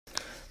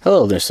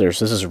Hello listeners,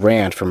 this is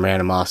Rand from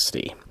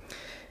Randomocity,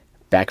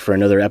 back for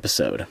another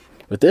episode.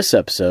 With this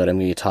episode, I'm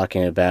going to be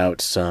talking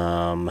about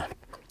some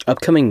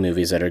upcoming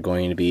movies that are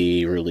going to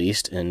be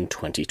released in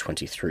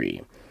 2023.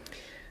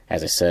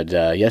 As I said,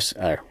 last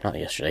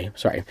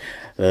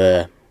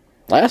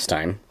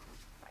time,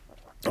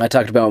 I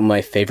talked about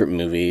my favorite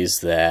movies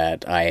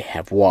that I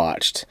have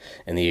watched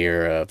in the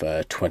year of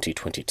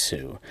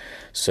 2022.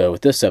 So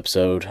with this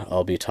episode,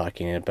 I'll be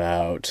talking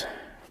about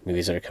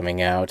movies that are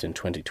coming out in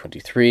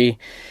 2023,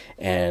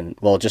 and,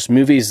 well, just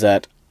movies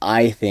that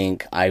I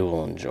think I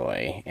will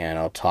enjoy, and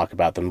I'll talk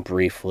about them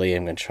briefly.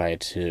 I'm going to try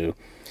to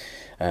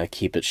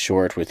keep it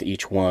short with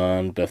each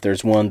one, but if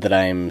there's one that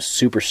I'm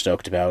super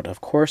stoked about,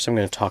 of course I'm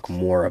going to talk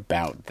more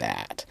about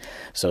that.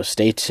 So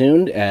stay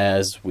tuned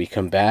as we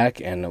come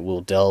back, and we'll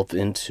delve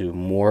into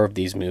more of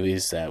these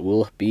movies that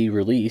will be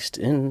released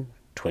in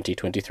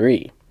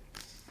 2023.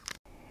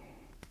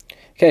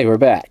 Okay, we're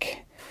back.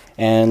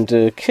 And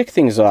to kick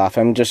things off,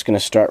 I'm just going to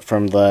start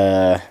from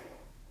the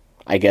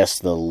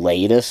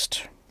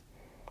latest.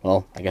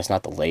 Well, I guess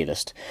not the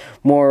latest.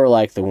 More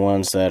like the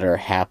ones that are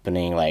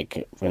happening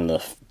like in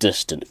the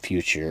distant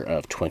future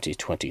of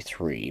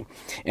 2023.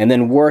 And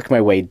then work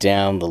my way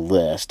down the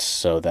list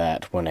so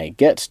that when I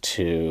get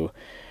to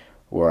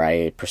where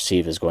I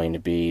perceive is going to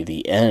be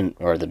the end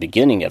or the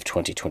beginning of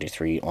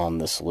 2023 on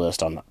this list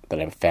that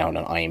I've found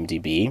on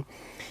IMDb,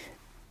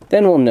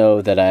 then we'll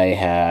know that I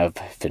have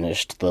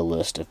finished the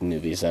list of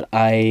movies that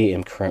I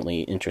am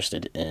currently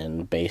interested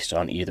in based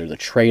on either the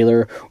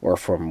trailer or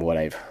from what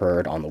I've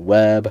heard on the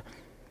web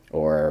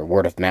or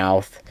word of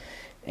mouth.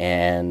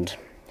 And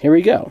here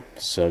we go.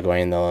 So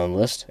going down the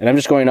list. And I'm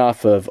just going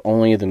off of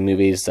only the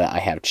movies that I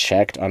have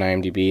checked on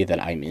IMDb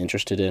that I'm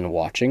interested in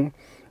watching.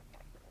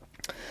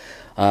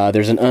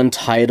 There's an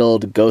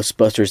untitled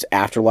Ghostbusters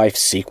Afterlife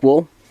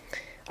sequel.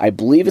 I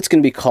believe it's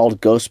going to be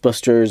called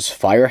Ghostbusters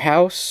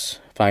Firehouse,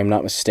 if I'm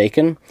not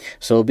mistaken.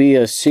 So it'll be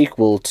a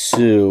sequel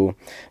to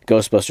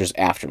Ghostbusters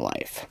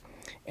Afterlife.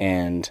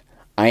 And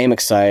I am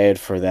excited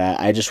for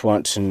that. I just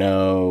want to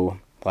know,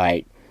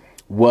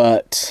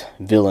 what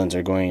villains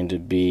are going to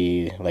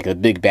be, the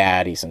big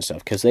baddies and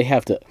stuff. Because they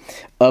have to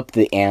up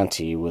the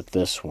ante with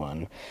this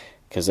one.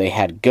 Because they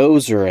had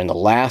Gozer in the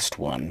last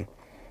one.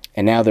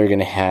 And now they're going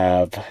to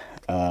have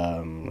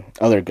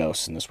other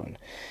ghosts in this one.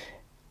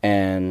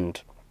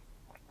 And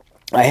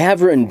I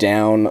have written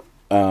down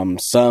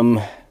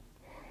some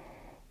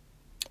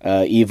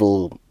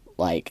evil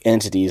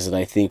entities that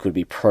I think would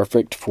be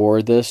perfect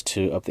for this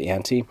to up the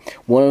ante.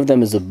 One of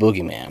them is the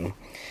Boogeyman.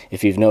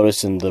 If you've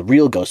noticed in the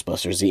real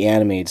Ghostbusters, the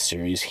animated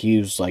series, he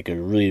was a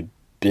really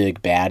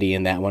big baddie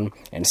in that one.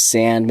 And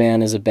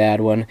Sandman is a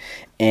bad one.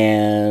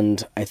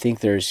 And I think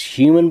there's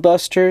Human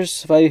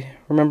Busters, if I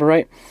remember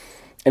right.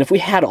 And if we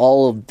had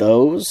all of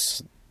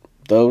those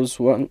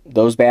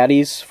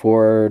baddies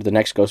for the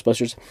next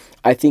Ghostbusters,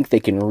 I think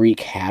they can wreak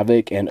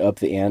havoc and up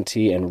the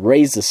ante and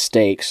raise the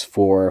stakes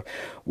for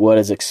what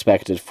is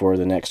expected for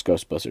the next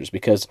Ghostbusters,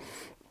 because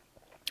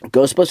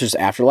Ghostbusters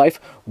Afterlife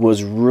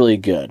was really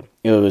good.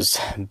 It was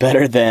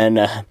better than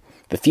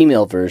the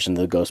female version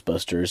of the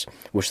Ghostbusters,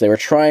 which they were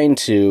trying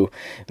to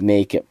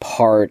make it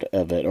part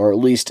of it, or at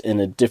least in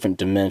a different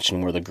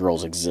dimension where the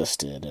girls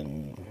existed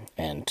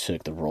and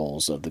took the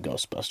roles of the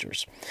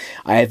Ghostbusters.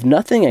 I have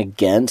nothing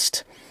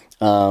against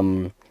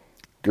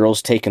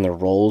girls taking the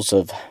roles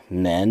of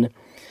men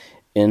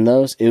in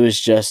those. It was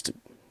just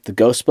the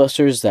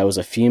Ghostbusters that was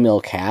a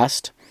female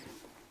cast.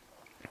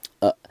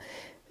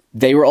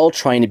 They were all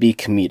trying to be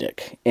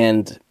comedic,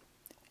 and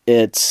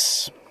they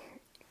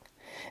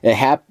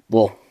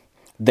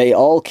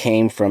all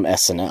came from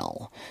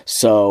SNL.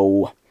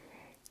 So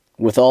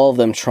with all of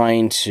them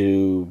trying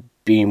to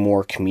be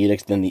more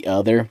comedic than the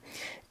other,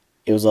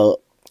 it was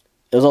all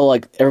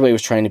like everybody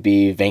was trying to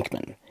be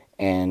Venkman.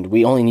 And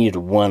we only needed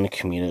one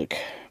comedic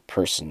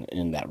person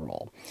in that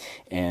role.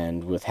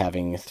 And with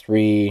having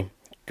three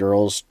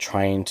girls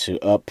trying to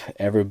up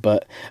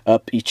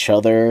each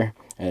other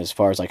as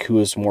far as who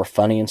is more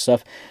funny and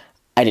stuff,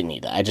 I didn't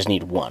need that. I just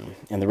need one.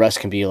 And the rest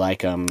can be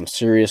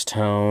serious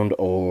toned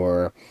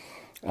or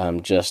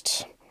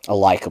just a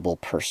likable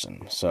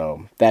person.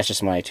 So that's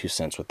just my 2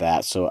 cents with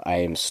that. So I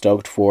am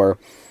stoked for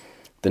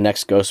the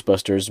next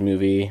Ghostbusters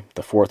movie,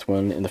 the 4th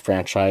one in the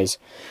franchise.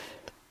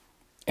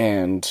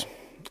 And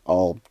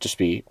I'll just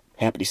be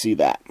happy to see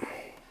that.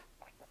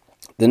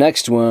 The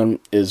next one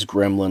is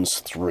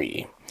Gremlins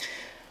 3.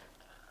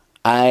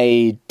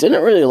 I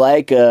didn't really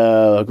like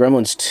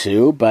Gremlins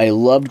 2, but I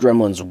loved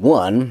Gremlins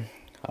 1,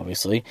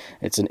 obviously.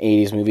 It's an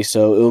 80s movie,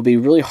 so it will be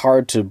really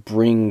hard to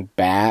bring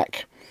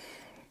back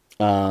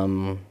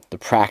the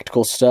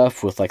practical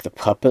stuff with the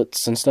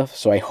puppets and stuff.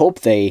 So I hope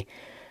they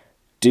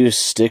do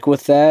stick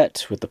with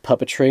that, with the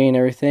puppetry and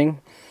everything,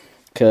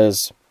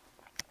 because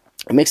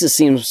it makes it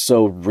seem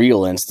so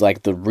real, and it's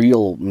the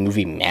real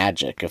movie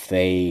magic if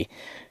they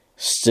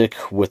stick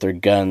with their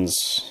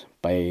guns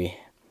by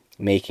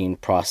making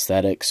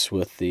prosthetics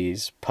with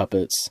these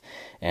puppets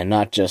and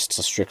not just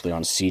strictly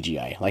on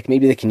CGI. Like,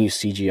 maybe they can use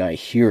CGI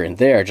here and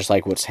there, just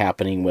like what's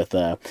happening with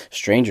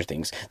Stranger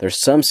Things. There's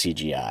some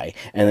CGI,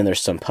 and then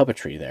there's some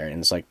puppetry there, and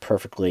it's like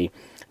perfectly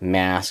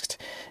masked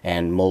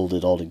and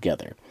molded all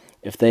together.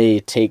 If they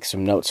take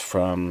some notes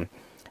from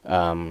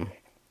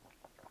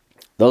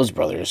those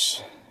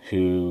brothers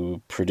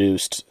who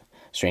produced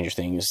Stranger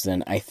Things,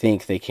 then I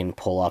think they can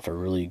pull off a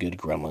really good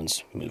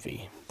Gremlins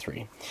movie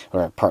 3,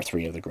 or part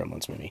 3 of the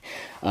Gremlins movie.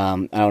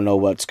 I don't know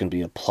what's going to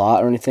be a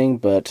plot or anything,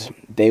 but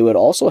they would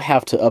also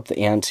have to up the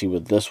ante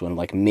with this one.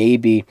 Like,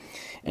 maybe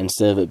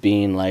instead of it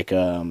being like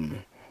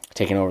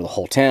taking over the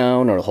whole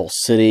town or the whole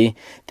city,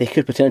 they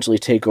could potentially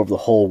take over the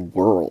whole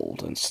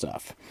world and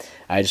stuff.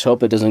 I just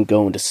hope it doesn't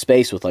go into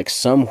space with like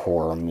some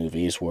horror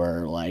movies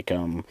where like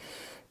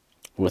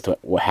with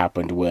what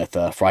happened with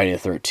Friday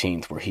the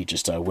 13th, where he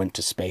just went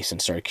to space and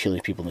started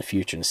killing people in the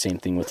future. And the same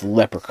thing with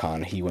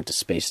Leprechaun. He went to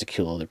space to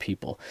kill other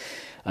people.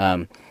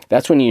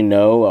 That's when you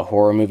know a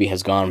horror movie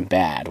has gone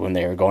bad, when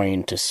they're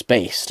going to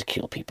space to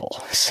kill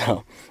people.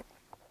 So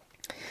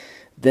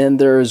then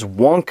there's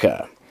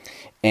Wonka.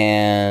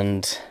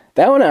 And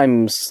that one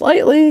I'm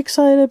slightly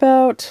excited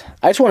about.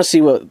 I just want to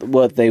see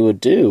what they would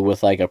do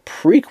with like a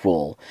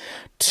prequel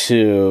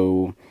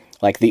to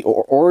like the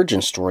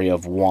origin story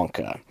of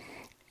Wonka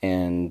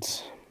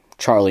and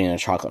Charlie and the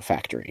Chocolate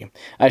Factory.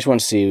 I just want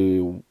to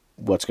see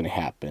what's going to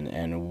happen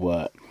and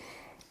what,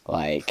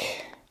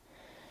 like,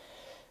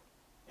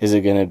 is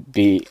it going to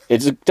be...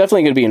 It's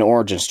definitely going to be an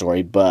origin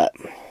story, but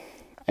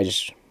I'm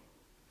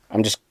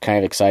just kind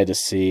of excited to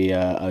see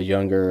a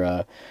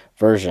younger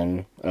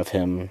version of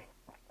him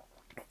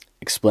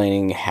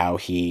explaining how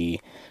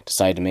he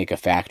decided to make a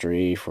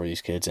factory for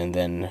these kids, and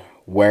then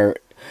where...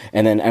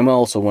 And then I'm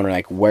also wondering,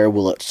 like, where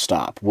will it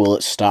stop? Will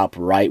it stop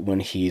right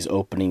when he's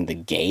opening the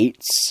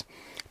gates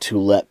to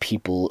let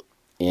people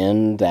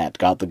in that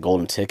got the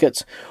golden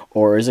tickets?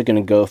 Or is it going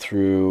to go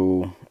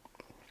through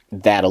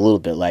that a little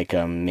bit, like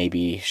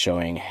maybe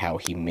showing how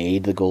he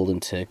made the golden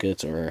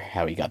tickets or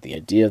how he got the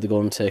idea of the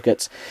golden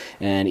tickets?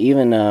 And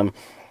even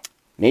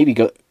maybe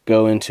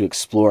go into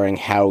exploring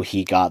how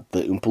he got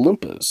the Oompa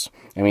Loompas.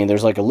 I mean,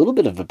 there's like a little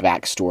bit of a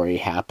backstory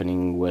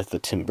happening with the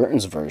Tim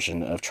Burton's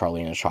version of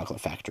Charlie and the Chocolate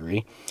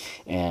Factory,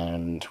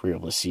 and we're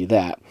able to see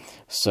that.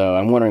 So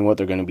I'm wondering what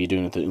they're going to be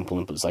doing with the Oompa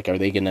Loompas. Like, are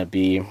they going to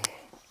be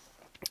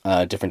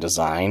a different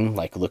design,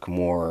 like look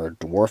more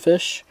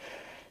dwarfish,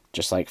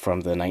 just like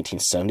from the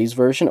 1970s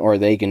version? Or are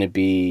they going to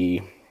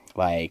be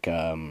like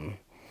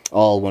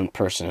all one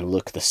person and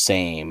look the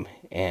same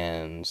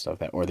and stuff like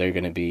that? Or they're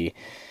going to be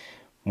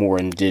more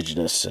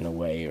indigenous in a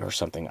way or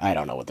something. I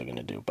don't know what they're going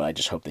to do, but I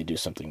just hope they do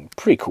something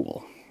pretty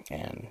cool.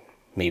 And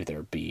maybe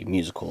there'll be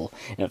musical.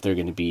 And if they're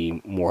going to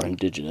be more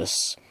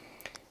indigenous,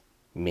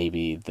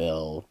 maybe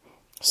they'll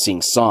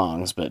sing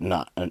songs, but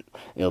not...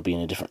 it'll be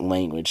in a different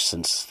language,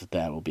 since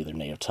that will be their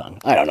native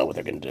tongue. I don't know what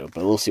they're going to do,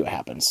 but we'll see what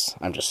happens.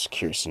 I'm just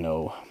curious to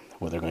know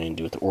what they're going to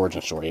do with the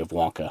origin story of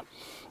Wonka.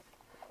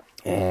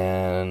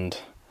 And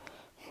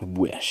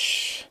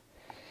Wish.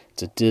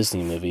 It's a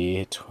Disney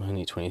movie,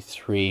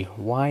 2023.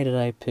 Why did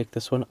I pick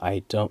this one?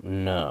 I don't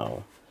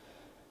know.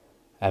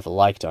 I have a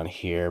liked on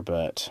here,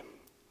 but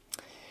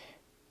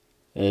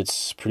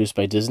it's produced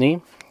by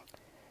Disney.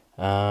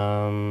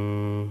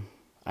 I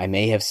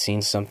may have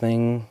seen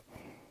something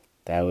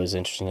that was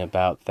interesting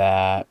about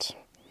that.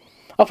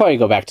 I'll probably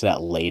go back to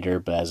that later,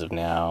 but as of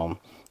now,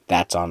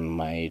 that's on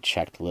my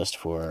checked list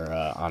for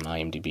on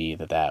IMDb,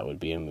 that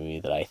would be a movie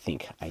that I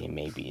think I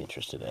may be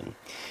interested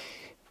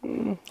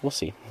in. We'll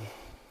see.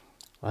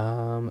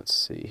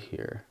 Let's see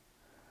here.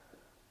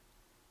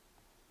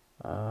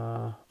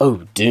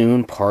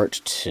 Dune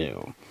Part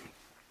 2.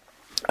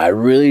 I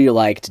really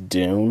liked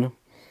Dune.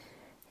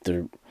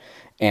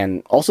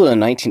 And also the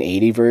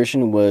 1980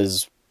 version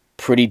was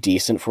pretty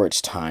decent for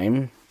its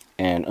time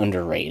and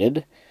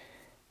underrated.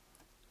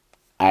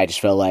 I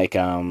just felt like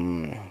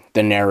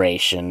the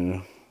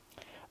narration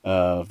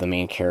of the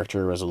main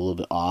character was a little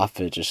bit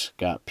off. It just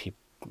got people...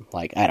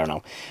 Like, I don't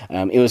know.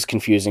 It was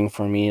confusing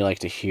for me, like,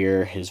 to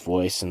hear his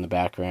voice in the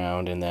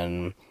background and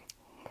then,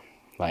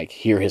 like,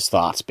 hear his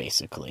thoughts,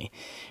 basically.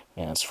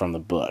 And it's from the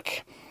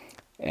book.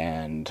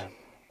 And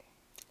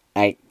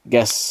I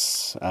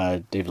guess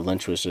David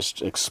Lynch was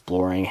just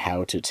exploring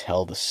how to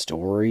tell the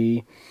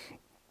story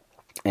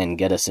and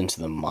get us into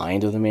the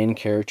mind of the main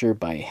character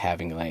by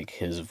having, like,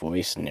 his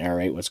voice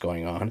narrate what's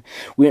going on.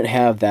 We didn't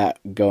have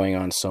that going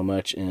on so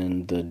much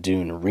in the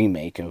Dune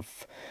remake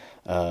of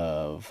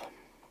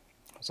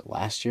was it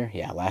last year?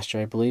 Yeah, last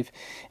year, I believe.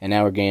 And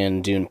now we're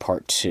getting Dune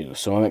Part 2.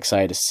 So I'm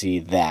excited to see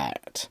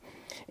that.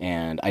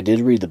 And I did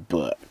read the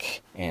book,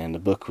 and the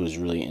book was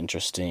really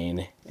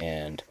interesting.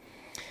 And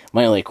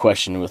my only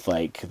question with,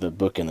 like, the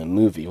book and the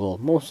movie, well,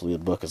 mostly the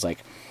book, is, like,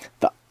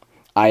 the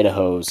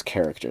Idaho's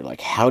character. Like,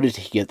 how did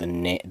he get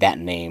that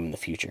name in the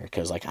future?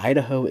 Because, like,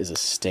 Idaho is a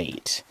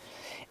state,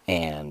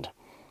 and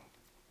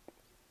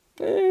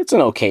it's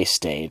an okay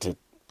state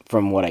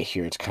from what I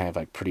hear, it's kind of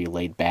like pretty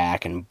laid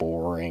back and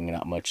boring.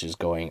 Not much is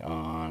going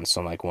on. So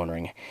I'm like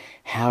wondering,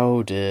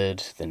 how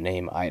did the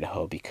name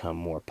Idaho become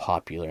more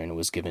popular and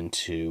was given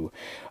to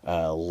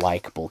a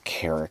likable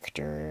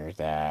character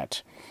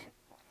that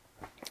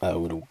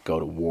would go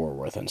to war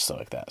with and stuff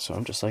like that? So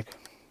I'm just like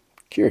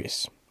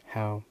curious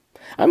how.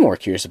 I'm more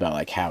curious about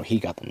like how he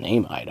got the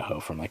name Idaho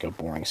from like a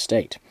boring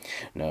state.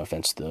 No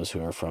offense to those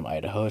who are from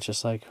Idaho. It's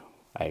just like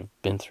I've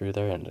been through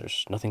there and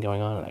there's nothing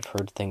going on, and I've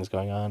heard things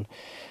going on.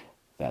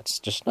 That's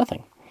just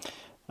nothing.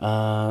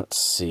 Let's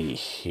see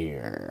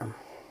here.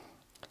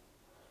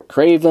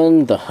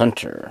 Kraven the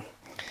Hunter.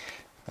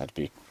 That'd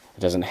be.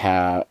 It doesn't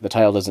have. The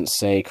title doesn't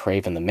say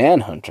Kraven the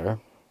Manhunter.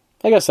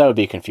 I guess that would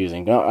be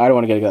confusing. No, I don't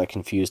want to get that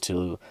confused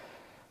too.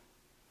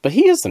 But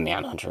he is the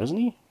Manhunter, isn't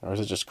he? Or is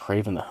it just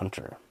Kraven the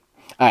Hunter?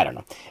 I don't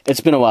know.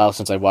 It's been a while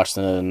since I watched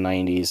the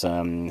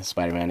 90s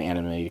Spider-Man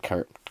animated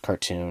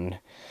cartoon.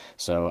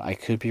 So I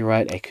could be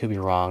right, I could be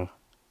wrong,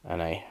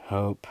 and I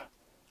hope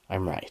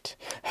I'm right.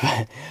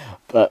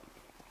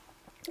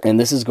 And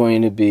this is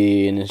going to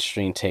be an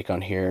interesting take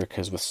on here,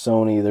 because with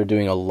Sony, they're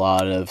doing a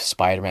lot of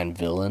Spider-Man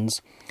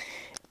villains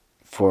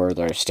for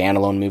their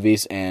standalone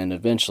movies, and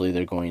eventually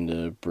they're going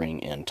to bring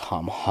in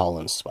Tom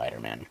Holland's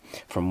Spider-Man.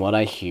 From what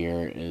I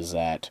hear is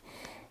that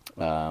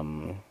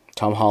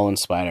Tom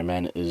Holland's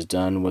Spider-Man is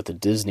done with the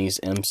Disney's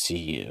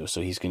MCU,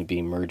 so he's going to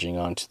be merging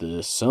onto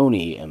the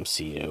Sony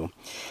MCU,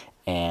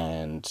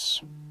 and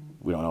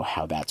we don't know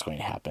how that's going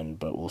to happen,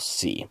 but we'll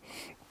see.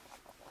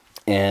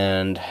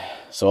 And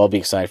so I'll be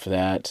excited for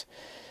that.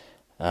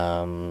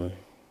 I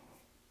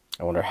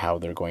wonder how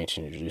they're going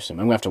to introduce him.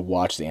 I'm going to have to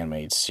watch the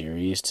animated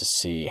series to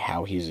see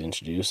how he's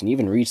introduced, and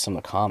even read some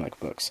of the comic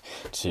books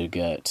to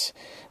get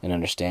an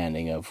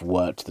understanding of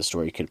what the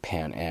story could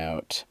pan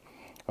out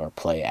or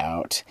play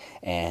out,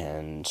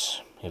 and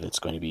if it's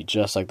going to be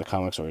just like the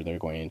comics, or they're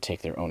going to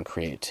take their own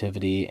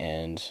creativity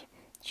and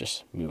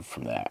just move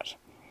from that.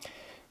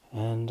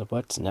 And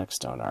what's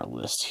next on our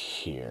list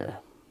here?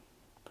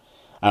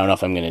 I don't know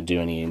if I'm going to do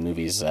any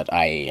movies that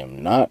I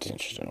am not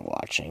interested in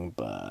watching,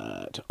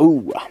 but...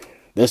 Ooh,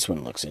 this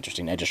one looks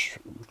interesting. I just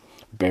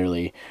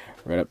barely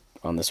read up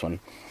on this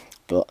one.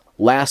 The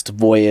Last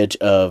Voyage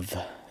of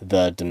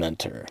the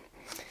Dementor.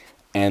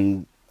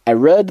 And I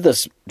read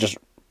this just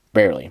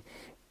barely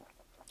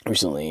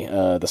recently.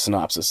 The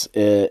synopsis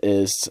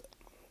is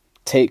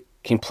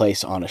taking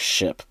place on a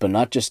ship, but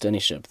not just any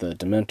ship, the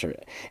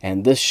Dementor.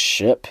 And this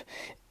ship...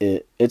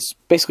 It's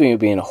basically going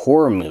to be in a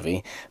horror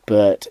movie,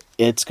 but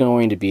it's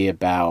going to be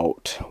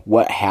about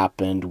what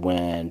happened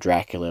when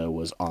Dracula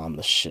was on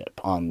this ship,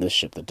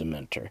 the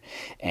Dementor.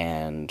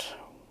 And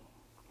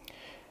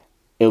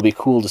it'll be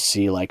cool to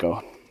see, like,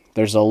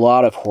 there's a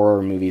lot of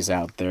horror movies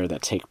out there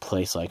that take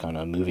place, like, on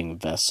a moving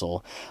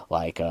vessel,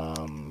 like,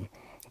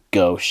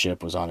 Ghost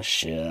Ship was on a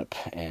ship,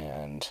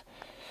 and,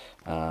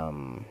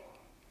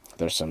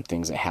 there's some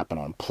things that happen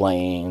on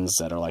planes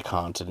that are like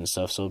haunted and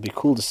stuff, so it'd be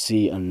cool to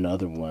see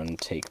another one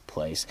take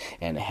place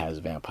and it has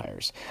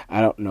vampires.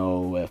 I don't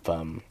know if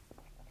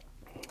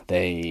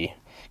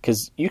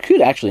because you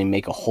could actually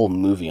make a whole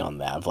movie on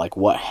that, of like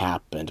what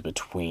happened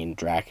between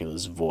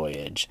Dracula's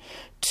voyage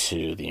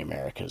to the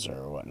Americas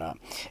or whatnot,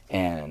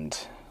 and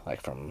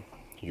like from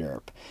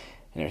Europe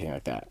and everything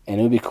like that. And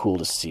it would be cool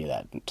to see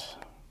that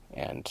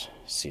and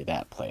see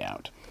that play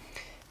out.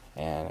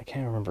 And I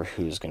can't remember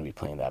who's going to be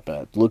playing that,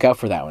 but look out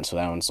for that one. So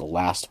that one's The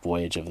Last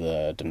Voyage of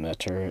the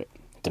Dementor.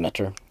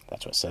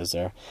 That's what it says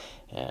there.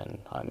 And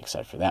I'm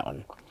excited for that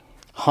one.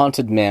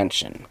 Haunted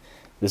Mansion.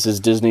 This is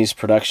Disney's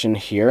production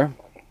here.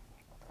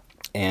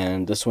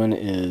 And this one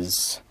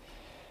is...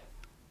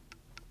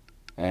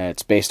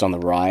 it's based on the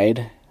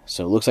ride.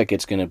 So it looks like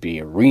it's going to be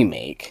a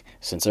remake,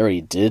 since I already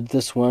did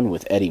this one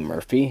with Eddie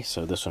Murphy.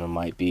 So this one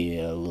might be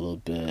a little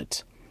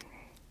bit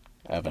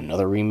of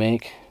another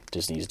remake.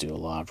 Disney's do a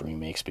lot of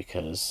remakes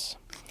because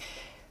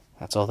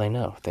that's all they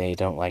know. They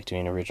don't like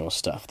doing original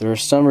stuff. There are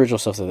some original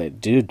stuff that they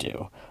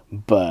do,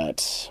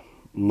 but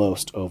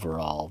most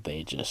overall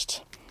they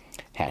just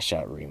hash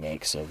out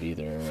remakes of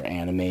either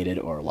animated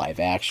or live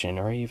action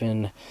or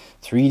even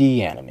 3D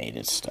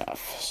animated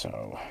stuff.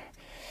 So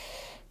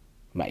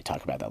might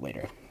talk about that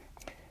later.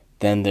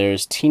 Then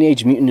there's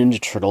Teenage Mutant Ninja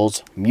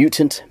Turtles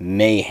Mutant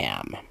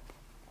Mayhem.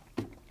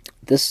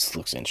 This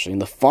looks interesting.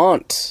 The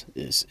font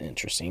is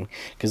interesting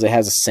because it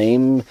has the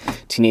same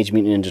Teenage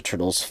Mutant Ninja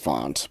Turtles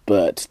font,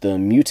 but the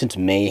Mutant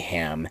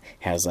Mayhem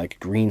has like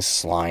green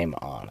slime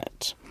on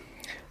it.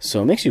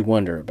 So it makes you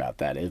wonder about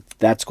that. If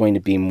that's going to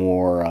be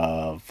more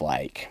of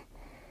like,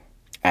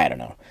 I don't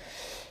know,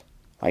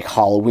 like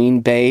Halloween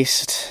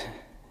based,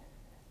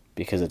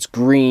 because it's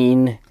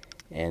green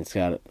and it's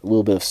got a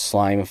little bit of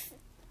slime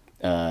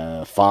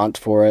font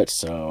for it.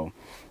 So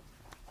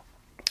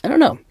I don't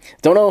know.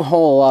 Don't know a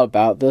whole lot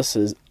about this.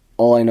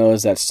 All I know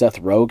is that Seth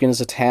Rogen's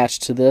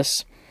attached to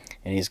this,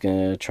 and he's going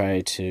to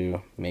try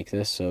to make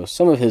this. So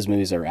some of his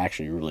movies are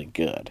actually really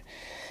good,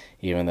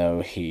 even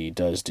though he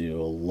does do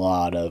a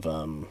lot of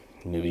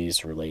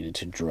movies related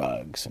to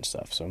drugs and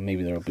stuff. So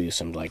maybe there will be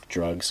some like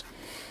drugs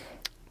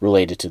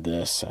related to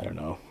this. I don't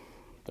know.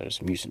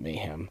 there's Mutant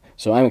Mayhem.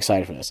 So I'm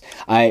excited for this.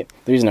 The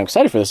reason I'm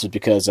excited for this is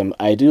because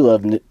I do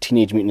love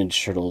Teenage Mutant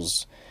Ninja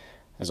Turtles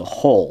as a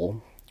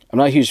whole. I'm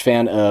not a huge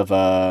fan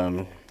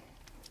of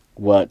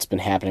what's been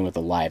happening with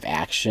the live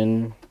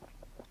action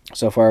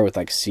so far with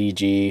like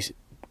CG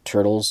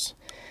Turtles.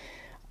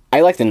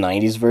 I like the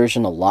 90s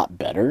version a lot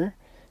better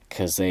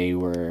because they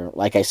were,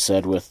 like I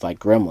said with like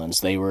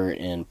Gremlins, they were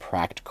in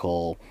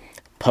practical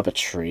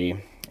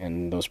puppetry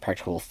and those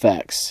practical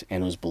effects,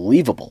 and it was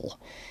believable.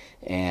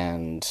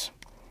 And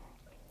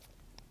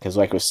because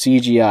like with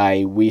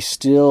CGI, we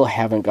still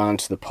haven't gone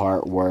to the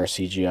part where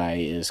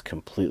CGI is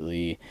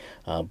completely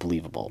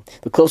believable.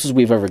 The closest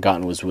we've ever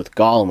gotten was with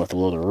Gollum with the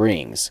Lord of the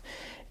Rings,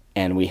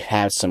 and we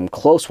had some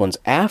close ones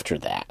after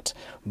that.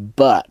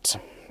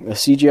 But the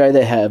CGI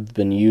they have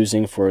been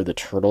using for the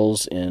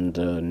Turtles in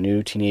the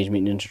new Teenage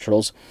Mutant Ninja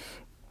Turtles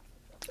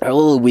are a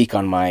little weak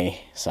on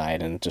my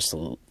side, and just a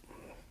little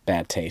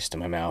bad taste in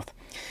my mouth.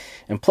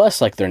 And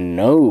plus, like, their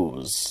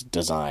nose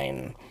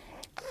design,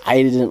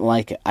 I didn't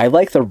like it. I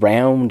like the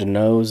round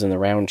nose and the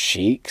round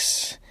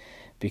cheeks,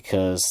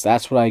 because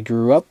that's what I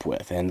grew up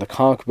with. And the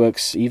comic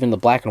books, even the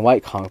black and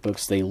white comic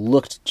books, they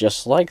looked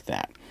just like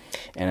that.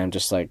 And I'm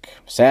just, like,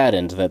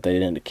 saddened that they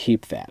didn't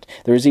keep that.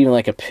 There was even,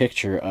 like, a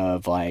picture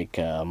of, like,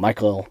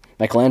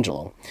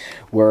 Michelangelo,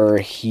 where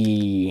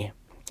he,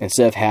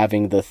 instead of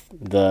having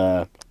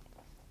the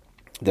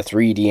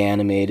 3D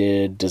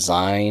animated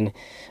design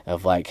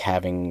of, like,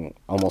 having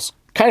almost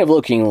kind of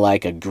looking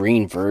like a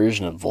green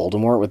version of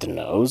Voldemort with the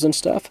nose and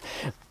stuff,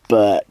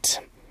 but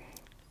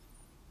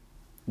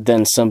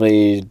then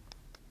somebody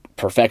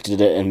perfected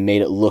it and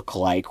made it look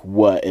like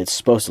what it's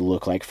supposed to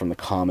look like from the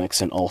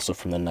comics and also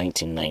from the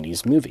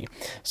 1990s movie.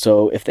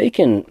 So if they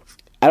can,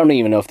 I don't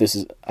even know if this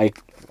is, I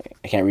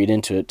can't read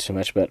into it too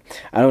much, but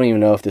I don't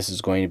even know if this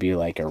is going to be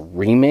like a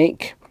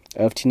remake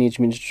of Teenage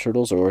Mutant Ninja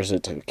Turtles, or is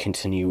it a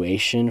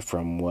continuation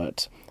from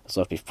what was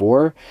left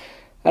before?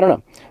 I don't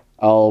know.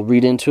 I'll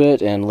read into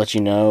it and let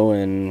you know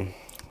in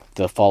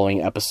the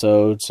following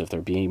episodes if there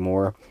be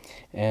more,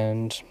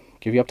 and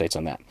give you updates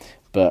on that.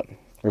 But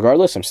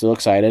regardless, I'm still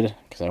excited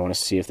because I want to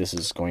see if this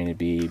is going to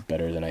be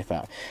better than I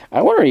thought.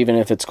 I wonder even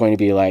if it's going to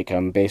be like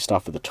based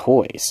off of the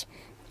toys,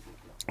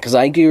 because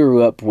I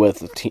grew up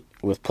with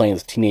playing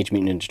with Teenage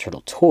Mutant Ninja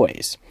Turtle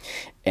toys,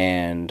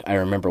 and I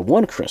remember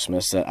one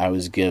Christmas that I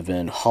was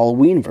given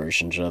Halloween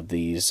versions of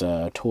these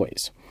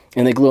toys,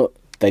 and they glowed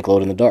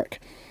in the dark.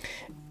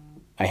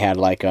 I had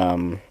like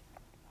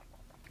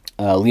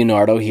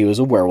Leonardo, he was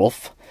a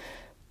werewolf,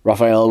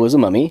 Raphael was a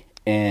mummy,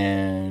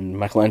 and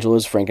Michelangelo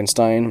was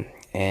Frankenstein,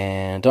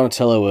 and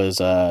Donatello was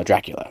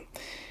Dracula.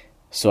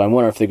 So I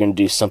wonder if they're going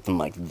to do something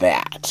like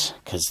that,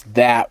 because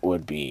that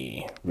would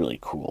be really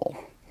cool.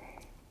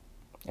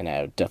 And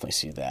I would definitely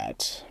see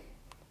that.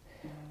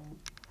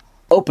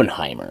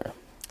 Oppenheimer.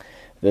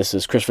 This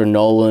is Christopher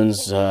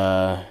Nolan's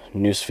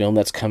newest film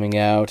that's coming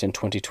out in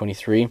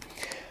 2023.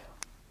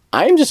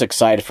 I'm just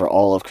excited for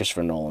all of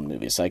Christopher Nolan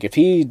movies. Like, if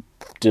he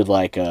did,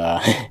 like, an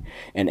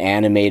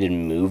animated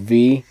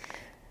movie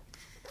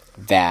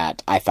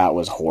that I thought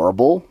was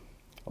horrible,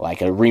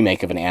 like a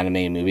remake of an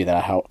animated movie that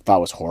I thought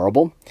was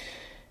horrible,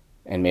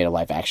 and made a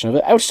live action of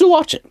it, I would still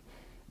watch it.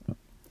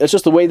 It's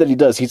just the way that he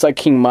does. He's like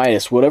King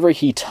Midas. Whatever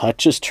he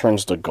touches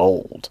turns to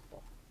gold.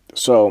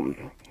 So,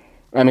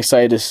 I'm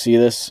excited to see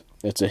this.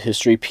 It's a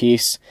history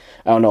piece.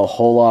 I don't know a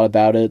whole lot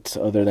about it,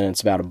 other than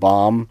it's about a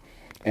bomb.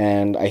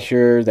 And I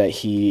hear that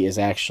he is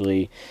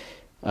actually,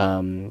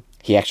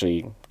 he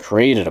actually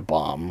created a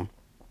bomb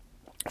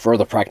for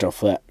the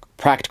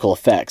practical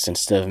effects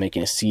instead of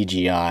making a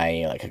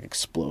CGI, like, an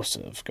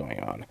explosive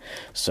going on.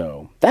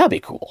 So, that'd be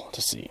cool to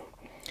see.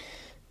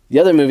 The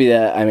other movie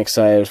that I'm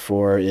excited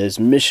for is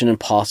Mission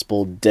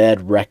Impossible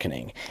Dead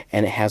Reckoning,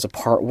 and it has a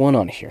part 1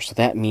 on here, so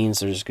that means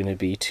there's going to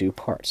be 2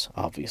 parts,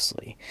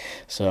 obviously.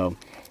 So,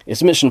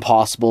 it's Mission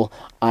Impossible.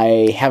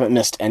 I haven't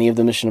missed any of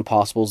the Mission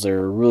Impossibles.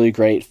 They're really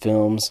great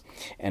films,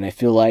 and I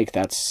feel like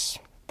that's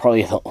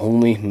probably the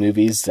only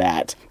movies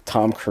that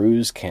Tom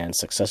Cruise can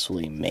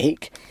successfully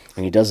make,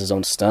 and he does his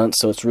own stunts,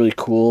 so it's really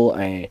cool.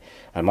 I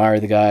admire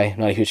the guy.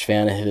 I'm not a huge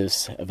fan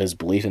of his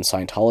belief in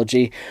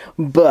Scientology,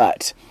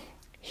 but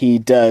he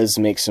does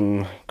make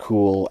some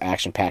cool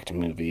action-packed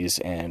movies,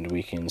 and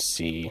we can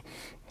see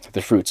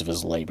the fruits of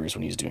his labors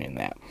when he's doing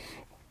that.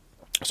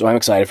 So I'm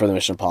excited for the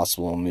Mission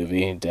Impossible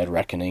movie, Dead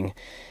Reckoning,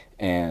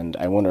 and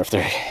I wonder if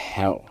they're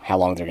how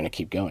long they're going to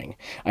keep going.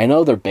 I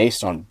know they're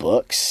based on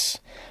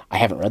books. I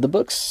haven't read the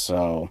books,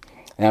 so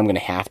I'm going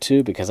to have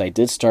to, because I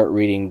did start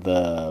reading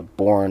the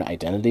Bourne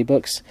Identity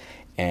books,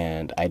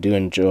 and I do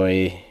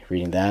enjoy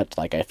reading that.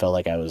 Like, I felt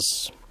like I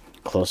was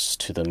close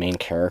to the main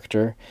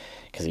character,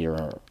 because he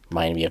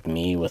reminded me of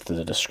me with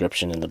the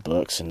description in the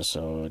books, and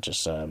so it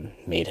just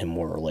made him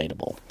more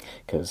relatable,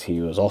 because he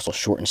was also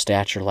short in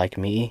stature like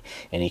me,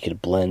 and he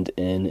could blend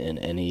in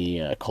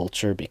any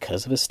culture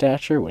because of his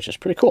stature, which is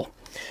pretty cool.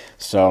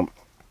 So,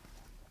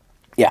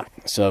 yeah,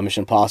 so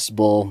Mission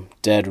Impossible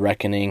Dead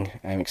Reckoning,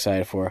 I'm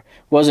excited for.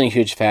 Wasn't a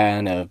huge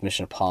fan of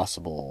Mission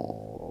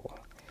Impossible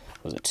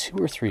was it 2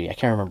 or 3? I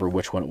can't remember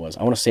which one it was.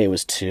 I want to say it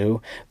was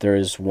 2. There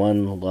is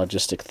one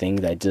logistic thing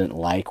that I didn't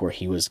like where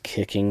he was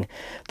kicking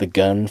the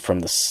gun from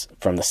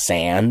the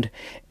sand,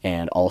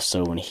 and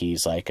also when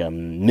he's like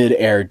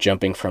mid-air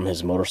jumping from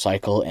his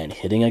motorcycle and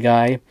hitting a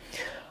guy.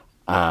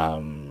 I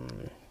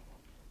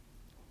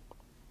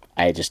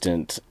just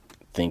didn't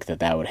think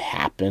that would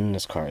happen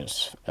as far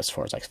as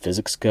like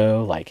physics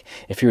go. Like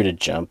if you were to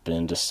jump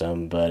into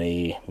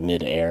somebody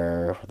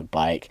mid-air with a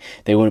bike,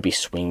 they wouldn't be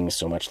swinging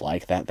so much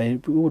like that.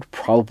 They would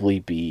probably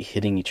be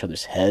hitting each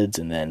other's heads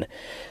and then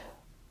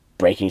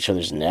breaking each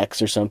other's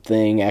necks or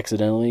something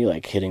accidentally,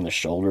 like hitting the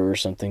shoulder or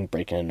something,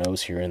 breaking a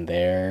nose here and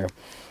there.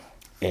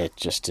 It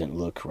just didn't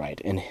look right.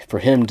 And for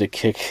him to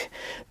kick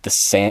the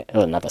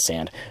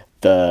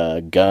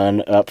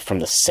gun up from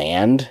the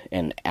sand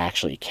and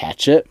actually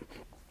catch it,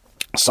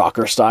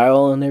 soccer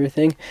style and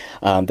everything,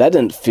 that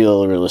didn't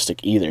feel realistic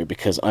either,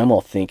 because I'm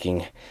all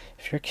thinking,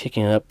 if you're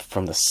kicking it up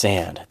from the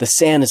sand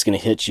is going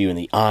to hit you in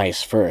the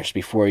eyes first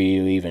before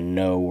you even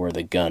know where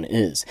the gun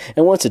is.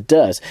 And once it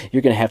does,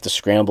 you're going to have to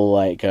scramble,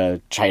 like,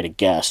 try to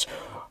guess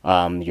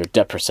your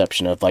depth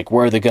perception of, like,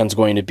 where the gun's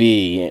going to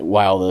be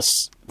while the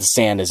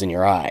sand is in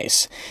your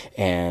eyes.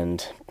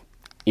 And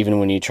even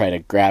when you try to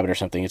grab it or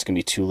something, it's going to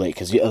be too late,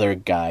 because the other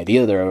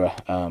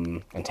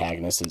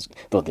antagonist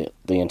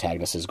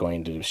is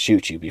going to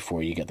shoot you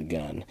before you get the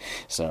gun.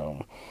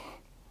 So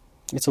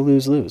it's a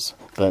lose-lose,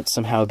 but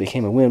somehow it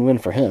became a win-win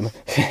for him.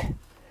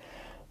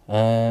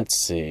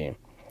 Let's see.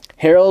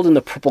 Harold and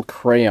the Purple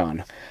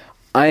Crayon.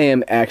 I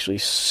am actually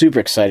super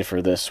excited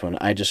for this one.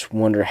 I just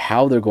wonder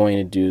how they're going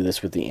to do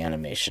this with the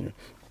animation.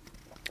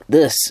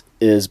 This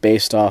is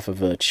based off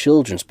of a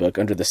children's book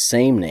under the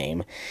same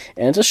name,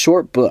 and it's a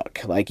short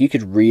book. Like, you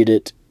could read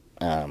it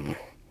in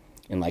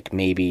like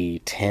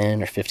maybe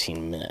 10 or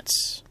 15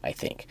 minutes, I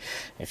think,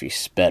 if you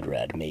sped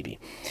read, maybe.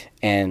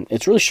 And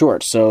it's really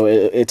short, so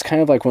it's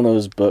kind of like one of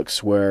those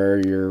books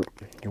where you're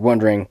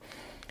wondering,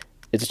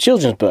 it's a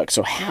children's book,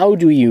 so how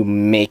do you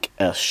make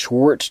a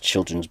short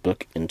children's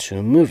book into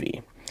a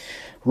movie?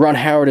 Ron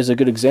Howard is a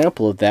good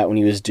example of that when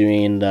he was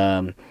doing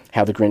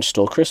How the Grinch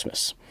Stole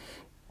Christmas.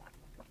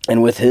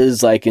 And with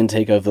his like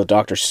intake of the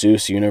Dr.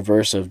 Seuss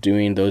universe of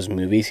doing those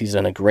movies, he's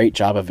done a great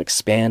job of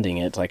expanding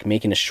it, like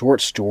making a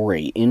short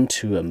story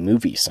into a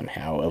movie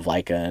somehow of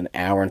like an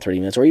hour and 30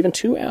 minutes or even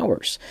 2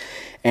 hours.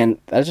 And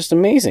that's just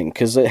amazing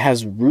because it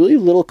has really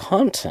little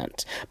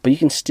content, but you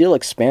can still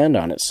expand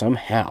on it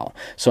somehow.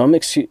 So I'm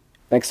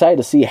excited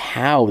to see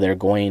how they're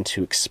going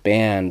to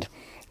expand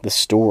the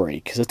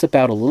story, because it's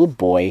about a little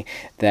boy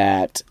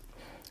that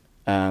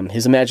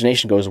his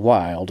imagination goes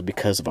wild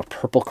because of a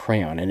purple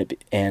crayon,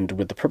 and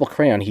with the purple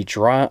crayon he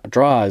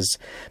draws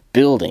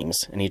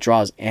buildings and he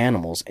draws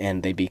animals,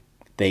 and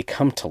they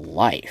come to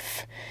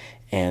life,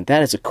 and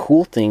that is a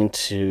cool thing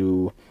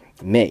to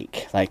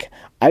make. Like,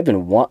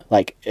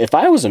 if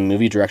I was a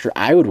movie director,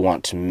 I would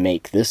want to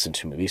make this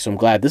into a movie. So I'm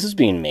glad this is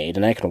being made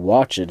and I can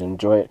watch it and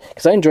enjoy it,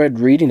 because I enjoyed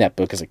reading that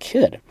book as a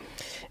kid,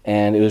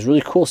 and it was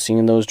really cool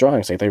seeing those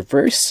drawings. Like, they're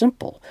very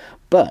simple,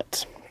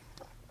 but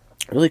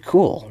really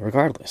cool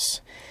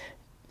regardless,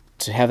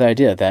 to have the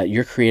idea that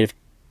your creativity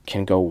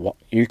can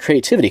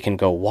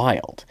go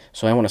wild.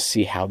 So I want to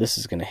see how this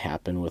is going to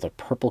happen with a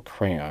purple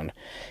crayon,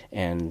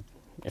 and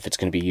if it's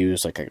going to be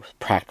used like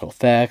practical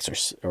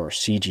effects or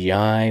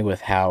CGI, with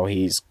how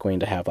he's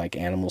going to have like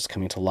animals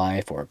coming to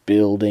life or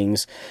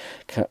buildings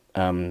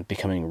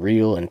becoming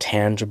real and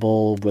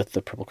tangible with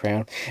the purple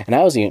crayon. And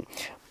I was even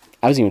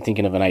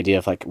thinking of an idea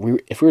of like,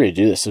 if we were to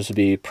do this would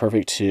be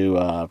perfect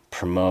to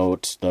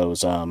promote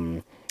those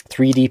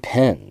 3D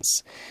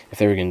pens, if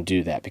they were going to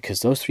do that,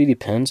 because those 3D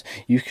pens,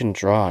 you can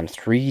draw in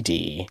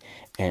 3D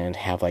and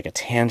have like a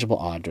tangible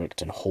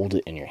object and hold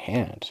it in your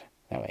hand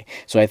that way.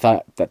 So I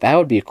thought that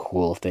would be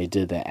cool if they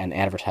did that and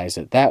advertised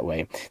it that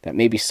way, that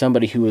maybe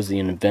somebody who was the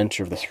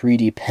inventor of the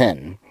 3D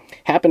pen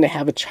happened to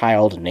have a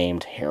child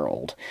named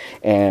Harold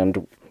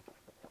and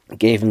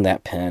gave him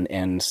that pen,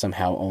 and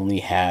somehow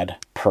only had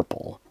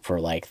purple for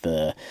like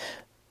the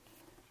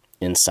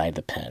inside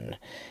the pen,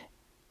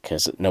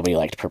 because nobody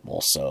liked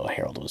purple, so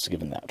Harold was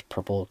given that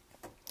purple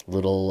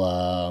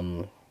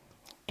little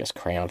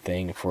crayon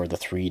thing for the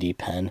 3D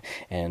pen,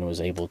 and was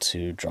able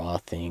to draw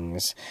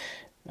things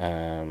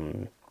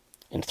in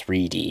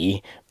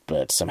 3D,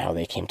 but somehow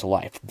they came to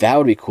life. That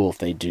would be cool if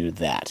they do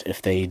that.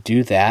 If they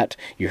do that,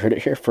 you heard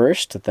it here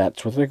first,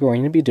 that's what they're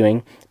going to be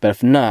doing. But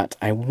if not,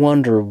 I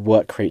wonder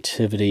what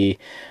creativity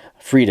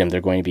freedom they're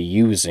going to be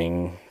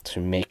using to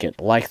make it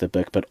like the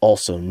book, but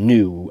also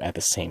new at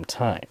the same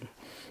time.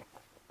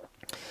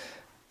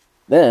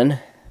 Then,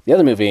 the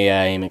other movie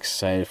I am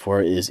excited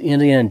for is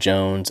Indiana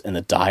Jones and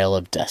the Dial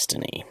of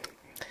Destiny.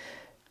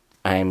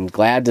 I'm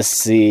glad to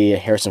see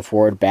Harrison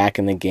Ford back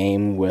in the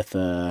game with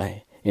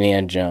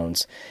Indiana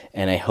Jones,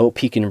 and I hope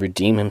he can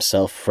redeem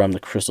himself from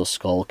the Crystal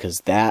Skull, because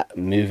that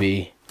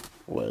movie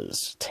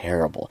was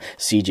terrible.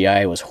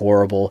 CGI was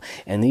horrible,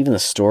 and even the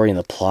story and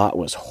the plot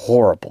was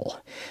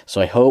horrible.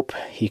 So I hope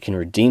he can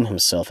redeem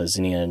himself as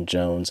Indiana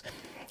Jones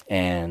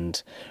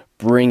and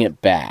bring it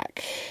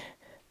back,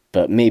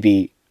 but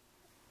maybe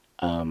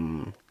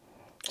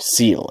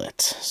seal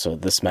it. So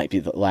this might be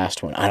the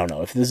last one. I don't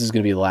know. If this is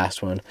going to be the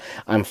last one,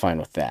 I'm fine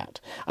with that.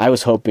 I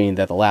was hoping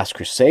that The Last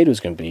Crusade was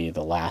going to be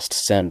the last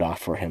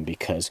send-off for him,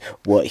 because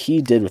what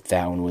he did with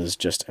that one was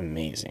just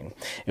amazing.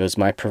 It was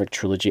my perfect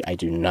trilogy. I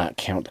do not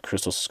count The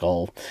Crystal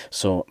Skull.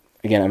 So,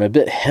 again, I'm a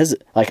bit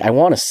hesitant. Like, I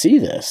want to see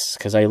this,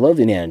 because I love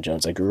Indiana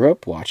Jones. I grew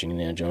up watching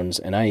Indiana Jones,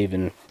 and I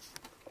even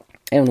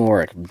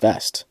wore a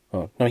vest.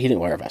 Oh, no, he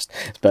didn't wear a vest.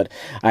 But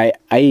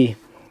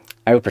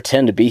I would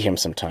pretend to be him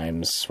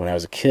sometimes when I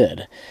was a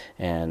kid,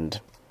 and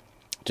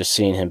just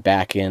seeing him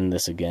back in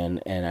this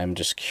again, and I'm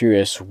just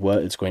curious what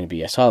it's going to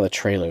be. I saw the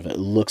trailer that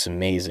looks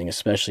amazing,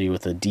 especially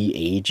with the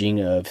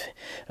de-aging of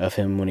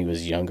him when he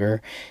was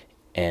younger,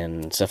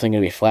 and it's definitely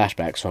going to be a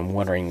flashback, so I'm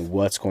wondering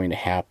what's going to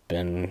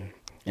happen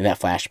in that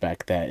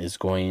flashback that is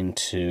going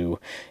to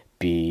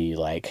be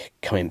like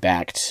coming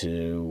back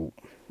to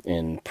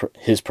in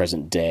his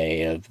present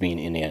day of being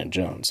Indiana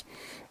Jones.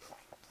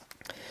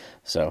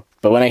 So,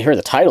 but when I heard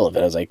the title of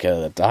it, I was like,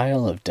 The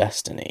Dial of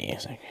Destiny.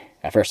 Like,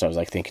 at first I was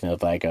like thinking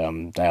of like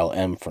Dial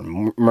M for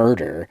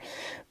murder,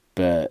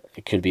 but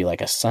it could be like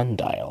a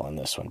sundial in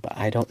this one, but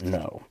I don't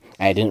know.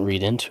 I didn't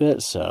read into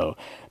it, so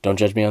don't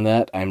judge me on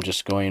that. I'm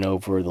just going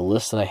over the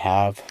list that I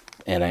have,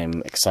 and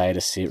I'm excited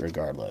to see it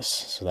regardless.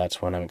 So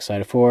that's what I'm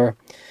excited for.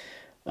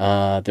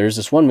 There's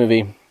this one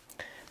movie,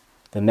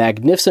 The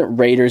Magnificent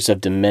Raiders of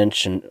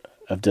Dimension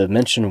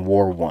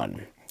War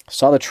 1.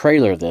 Saw the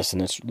trailer of this,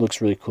 and it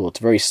looks really cool. It's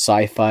very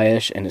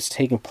sci-fi-ish, and it's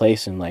taking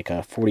place in like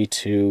a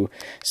 42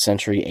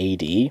 century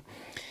AD,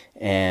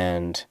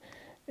 and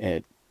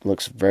it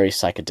looks very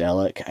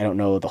psychedelic. I don't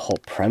know the whole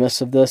premise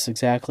of this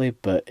exactly,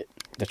 but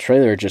the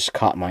trailer just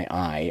caught my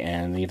eye,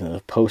 and even the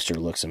poster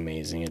looks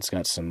amazing. It's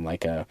got some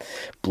like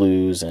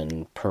blues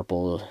and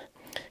purple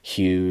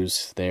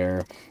hues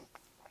there.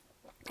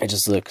 It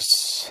just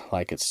looks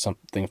like it's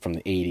something from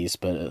the 80s,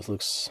 but it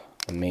looks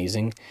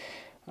amazing.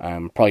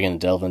 I'm probably going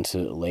to delve into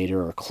it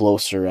later or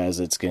closer as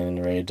it's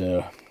getting ready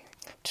to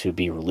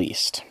be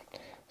released.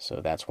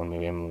 So that's one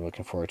movie I'm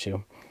looking forward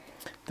to.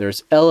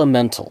 There's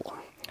Elemental.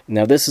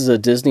 Now this is a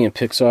Disney and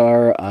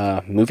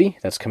Pixar movie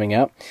that's coming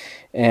out.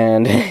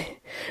 And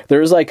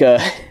there's like a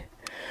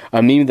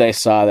meme that I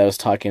saw that was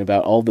talking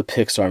about all the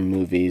Pixar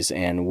movies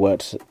and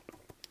what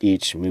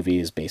each movie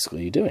is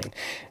basically doing.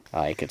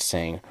 Like, it's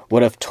saying,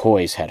 what if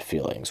toys had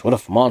feelings? What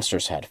if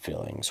monsters had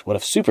feelings? What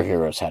if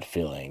superheroes had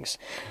feelings?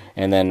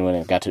 And then when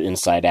it got to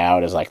Inside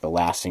Out, is like the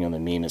last thing on the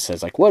meme, it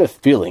says, like, what if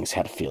feelings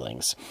had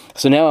feelings?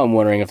 So now I'm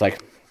wondering if,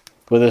 like,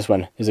 with this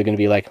one, is it going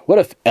to be like, what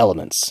if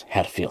elements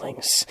had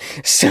feelings?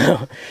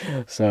 So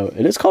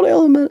it is called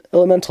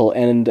Elemental,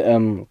 and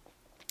it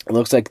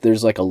looks like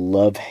there's like a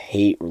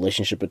love-hate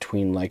relationship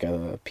between like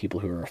people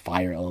who are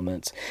fire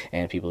elements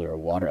and people who are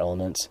water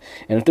elements.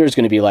 And if there's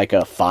going to be like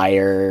a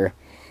fire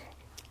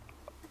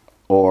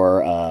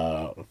or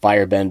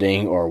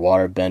firebending or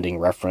waterbending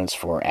reference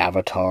for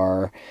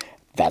Avatar,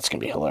 that's going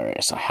to be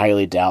hilarious. I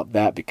highly doubt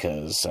that,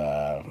 because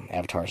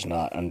Avatar's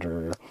not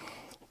under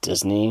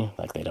Disney.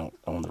 Like, they don't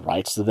own the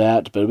rights to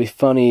that. But it'd be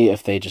funny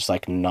if they just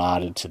like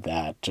nodded to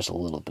that just a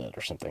little bit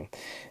or something.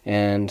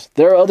 And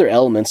there are other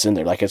elements in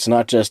there. Like, it's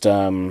not just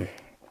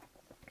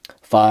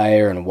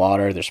fire and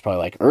water. There's probably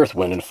like earth,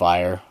 wind, and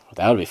fire.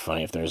 That would be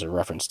funny if there's a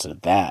reference to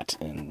that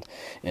in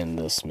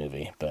this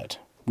movie. But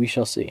we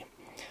shall see.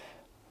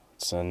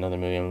 It's another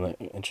movie I'm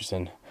interested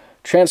in.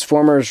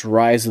 Transformers: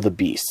 Rise of the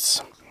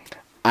Beasts.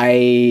 I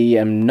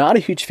am not a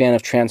huge fan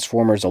of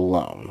Transformers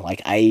alone.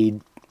 Like, I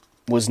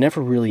was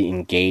never really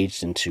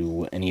engaged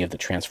into any of the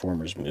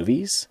Transformers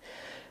movies.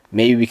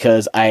 Maybe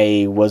because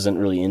I wasn't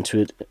really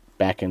into it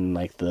back in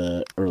like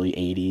the early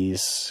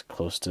 80s,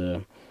 close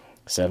to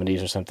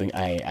 70s or something.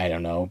 I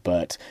don't know,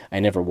 but I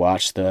never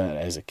watched that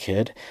as a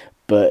kid.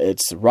 But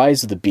it's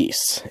Rise of the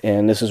Beasts,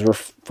 and this is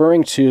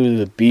referring to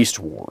the Beast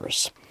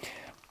Wars.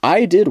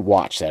 I did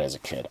watch that as a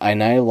kid,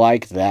 and I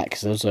liked that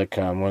because it was like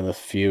one of the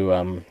few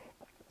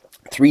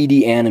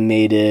 3D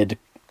animated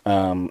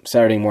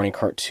Saturday morning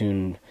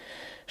cartoon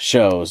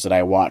shows that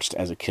I watched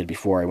as a kid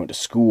before I went to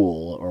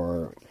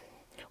school,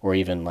 or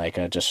even like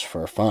just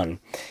for fun,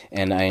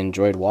 and I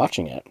enjoyed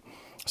watching it.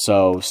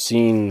 So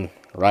seeing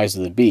Rise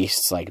of the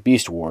Beasts, like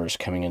Beast Wars,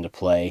 coming into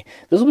play,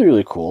 this will be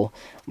really cool.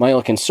 My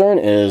only concern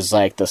is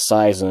like the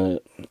size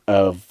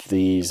of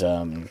these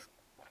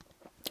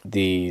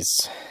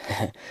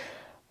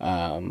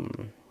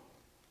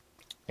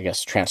I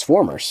guess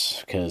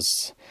Transformers,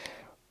 because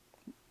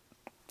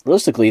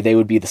realistically they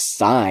would be the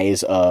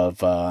size of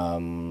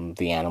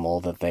the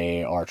animal that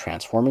they are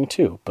transforming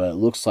to, but it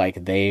looks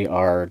like they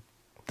are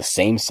the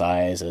same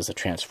size as the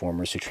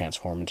Transformers who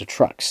transform into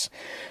trucks.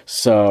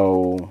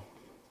 So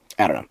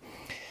I don't know.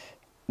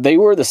 They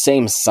were the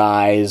same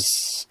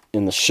size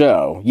in the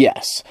show,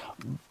 yes,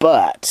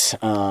 but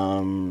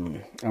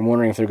I'm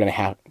wondering if they're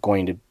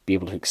going to be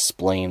able to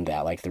explain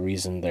that, like the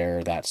reason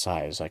they're that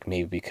size, like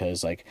maybe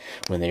because like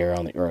when they were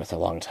on the Earth a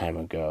long time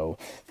ago,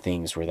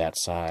 things were that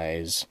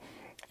size,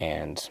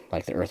 and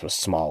like the Earth was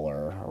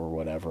smaller or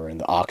whatever, and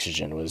the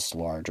oxygen was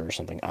larger or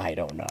something. I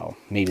don't know.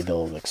 Maybe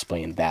they'll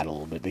explain that a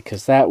little bit,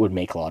 because that would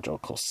make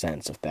logical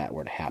sense if that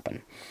were to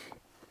happen.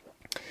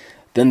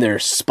 Then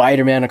there's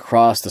Spider-Man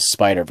Across the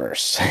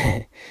Spider-Verse.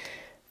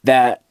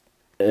 That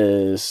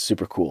is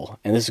super cool.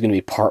 And this is going to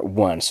be part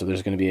 1, so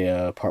there's going to be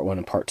a part 1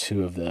 and part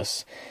 2 of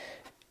this.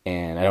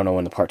 And I don't know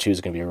when the part 2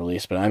 is going to be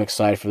released, but I'm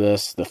excited for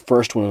this. The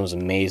first one was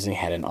amazing,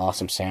 had an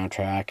awesome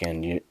soundtrack,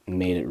 and you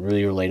made it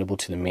really relatable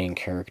to the main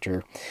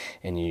character,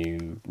 and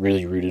you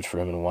really rooted for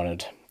him and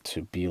wanted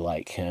to be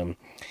like him.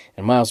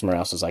 And Miles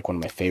Morales is like one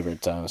of my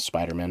favorite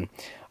Spider-Men.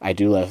 I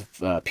do love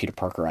Peter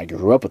Parker. I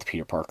grew up with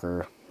Peter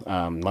Parker.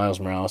 Miles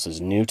Morales is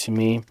new to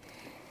me.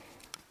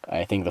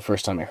 I think the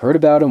first time I heard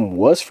about him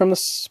was from the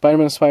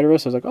Spider-Man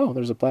Spider-Verse. I was like, oh,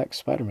 there's a black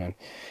Spider-Man.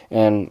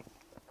 And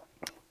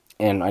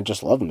I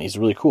just love him. He's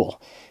really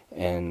cool.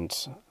 And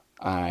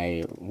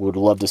I would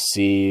love to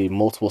see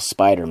multiple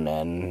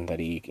Spider-Men that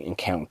he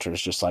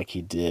encounters, just like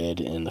he did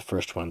in the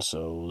first one,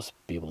 so we'll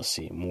be able to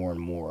see more and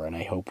more. And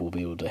I hope we'll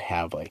be able to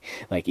have, like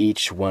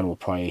each one will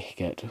probably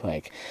get,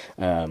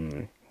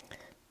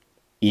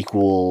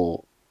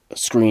 equal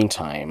screen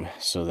time,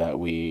 so that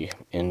we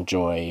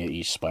enjoy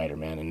each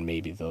Spider-Man, and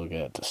maybe they'll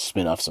get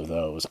spin-offs of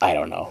those. I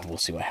don't know. We'll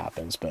see what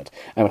happens, but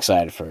I'm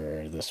excited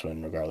for this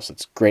one regardless.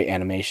 It's great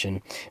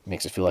animation. It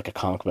makes it feel like a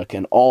comic book,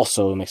 and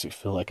also it makes it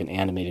feel like an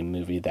animated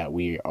movie that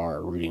we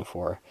are rooting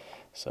for.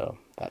 So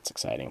that's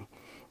exciting.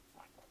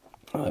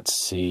 Let's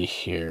see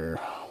here.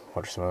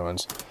 What are some other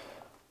ones?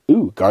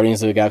 Ooh,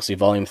 Guardians of the Galaxy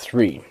Volume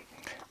 3.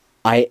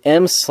 I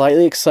am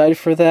slightly excited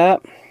for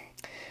that.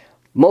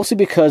 Mostly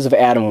because of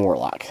Adam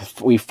Warlock.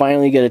 We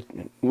finally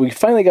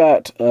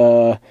got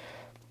a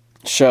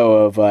show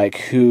of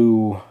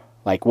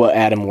what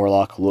Adam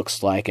Warlock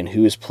looks like and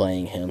who is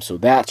playing him. So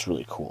that's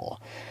really cool.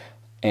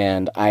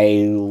 And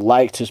I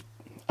liked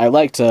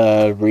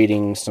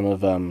reading some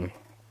of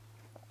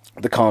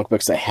the comic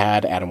books that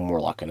had Adam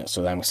Warlock in it.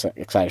 So I'm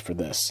excited for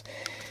this.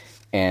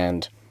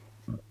 And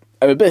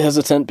I'm a bit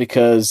hesitant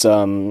because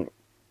Volume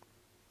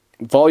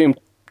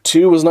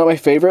 2 was not my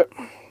favorite.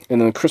 And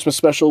then the Christmas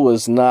special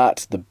was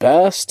not the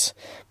best,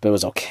 but it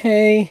was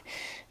okay.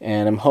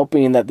 And I'm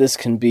hoping that this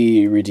can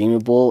be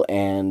redeemable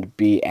and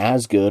be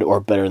as good or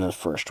better than the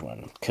first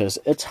one. Because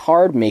it's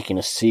hard making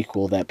a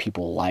sequel that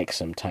people like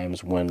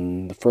sometimes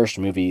when the first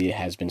movie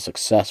has been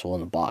successful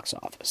in the box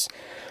office.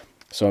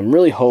 So I'm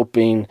really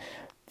hoping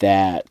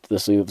that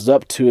this lives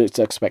up to its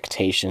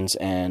expectations,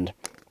 and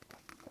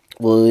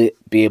we'll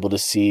be able to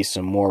see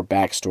some more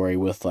backstory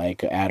with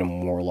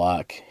Adam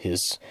Warlock,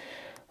 his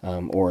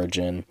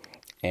origin,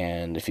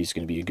 and if he's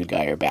going to be a good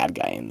guy or a bad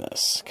guy in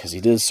this. Because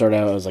he did start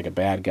out as a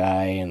bad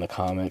guy in the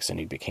comics, and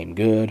he became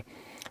good.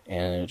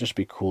 And it'll just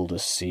be cool to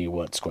see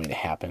what's going to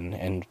happen.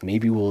 And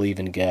maybe we'll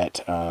even get,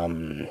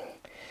 I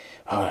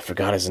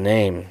forgot his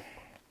name.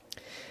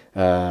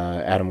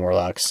 Adam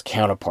Warlock's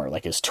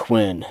counterpart, his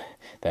twin,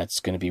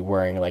 that's going to be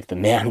wearing, the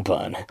man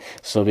bun.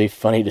 So it'll be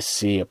funny to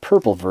see a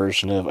purple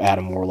version of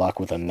Adam Warlock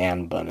with a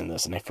man bun in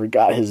this. And I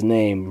forgot his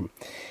name.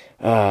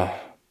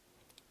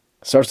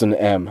 Starts with an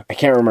M. I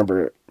can't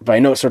remember, but I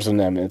know it starts with an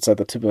M. It's at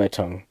the tip of my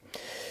tongue.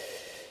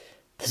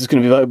 This is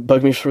going to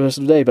bug me for the rest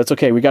of the day, but it's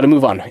okay. We got to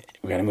move on.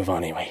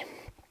 Anyway.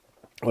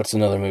 What's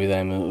another movie that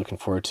I'm looking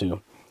forward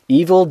to?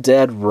 Evil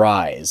Dead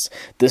Rise.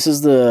 This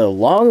is the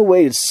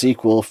long-awaited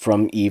sequel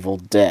from Evil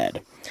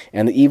Dead.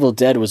 And the Evil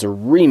Dead was a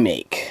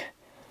remake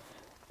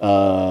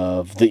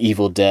of the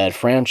Evil Dead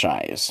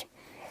franchise.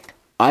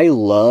 I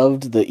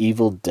loved the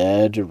Evil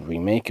Dead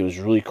remake. It was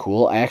really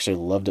cool. I actually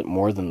loved it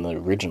more than the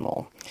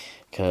original,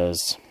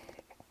 because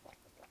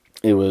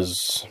it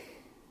was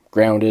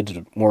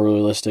grounded, more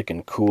realistic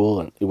and cool,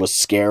 and it was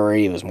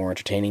scary, it was more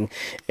entertaining.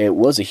 It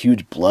was a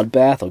huge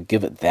bloodbath, I'll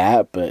give it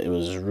that, but it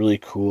was really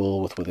cool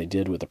with what they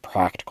did with the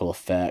practical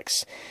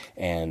effects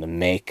and the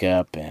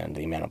makeup and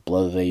the amount of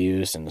blood they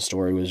used, and the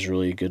story was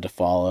really good to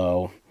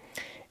follow.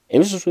 It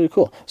was just really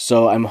cool.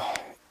 So I'm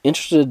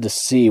interested to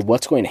see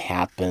what's going to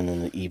happen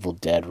in the Evil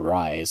Dead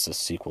Rise, a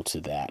sequel to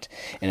that,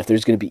 and if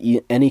there's going to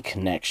be any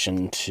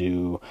connection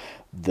to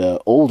the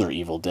older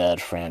Evil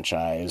Dead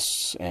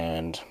franchise,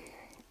 and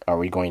are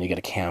we going to get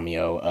a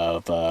cameo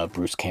of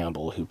Bruce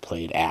Campbell, who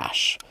played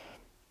Ash,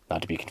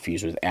 not to be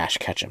confused with Ash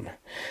Ketchum.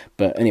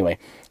 But anyway,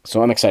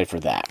 so I'm excited for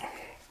that.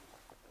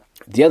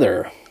 The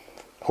other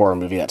horror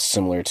movie that's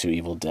similar to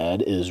Evil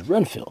Dead is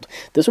Renfield.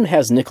 This one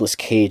has Nicolas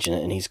Cage in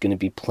it, and he's going to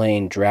be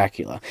playing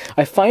Dracula.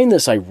 I find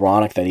this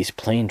ironic that he's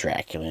playing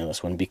Dracula in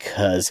this one,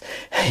 because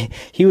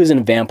he was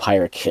in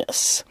Vampire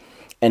Kiss,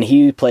 and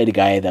he played a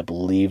guy that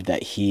believed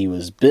that he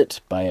was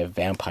bit by a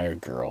vampire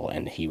girl,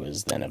 and he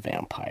was then a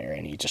vampire,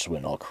 and he just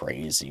went all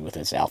crazy with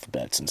his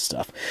alphabets and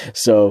stuff.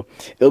 So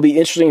it'll be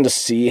interesting to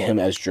see him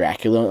as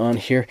Dracula on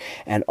here,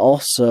 and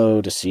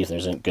also to see if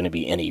there's going to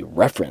be any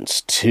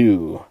reference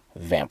to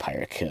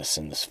Vampire Kiss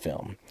in this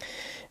film.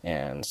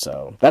 And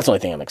so that's the only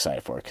thing I'm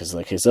excited for, because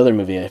his other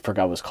movie, I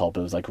forgot what it was called,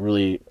 but it was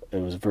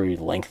it was very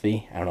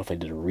lengthy. I don't know if I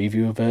did a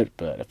review of it,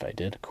 but if I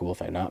did, cool.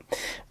 If I not,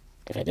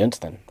 if I didn't,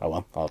 then oh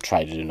well, I'll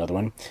try to do another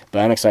one. But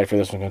I'm excited for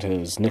this one,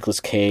 because it's Nicolas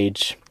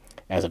Cage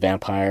as a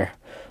vampire,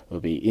 It'll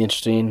be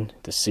interesting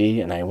to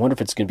see, and I wonder if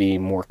it's going to be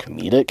more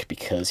comedic,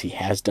 because he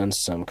has done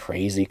some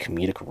crazy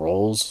comedic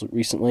roles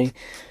recently.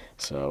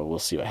 So we'll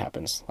see what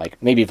happens. Like,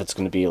 maybe if it's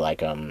going to be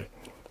like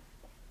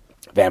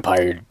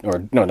vampire,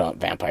 or no, not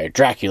vampire,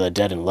 Dracula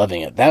Dead and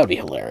Loving It, that would be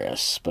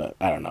hilarious. But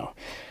I don't know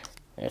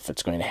if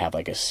it's going to have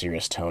like a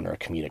serious tone or a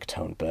comedic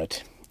tone.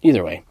 But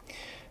either way.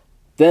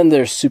 Then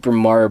there's Super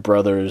Mario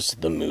Brothers,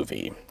 the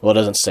movie. Well, it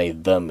doesn't say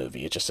the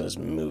movie, it just says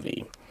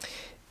movie.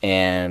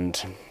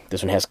 And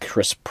this one has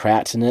Chris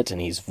Pratt in it,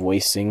 and he's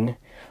voicing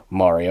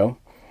Mario.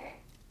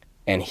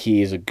 And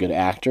he is a good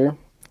actor.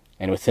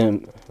 And with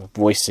him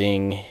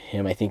voicing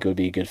him, I think it would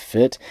be a good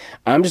fit.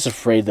 I'm just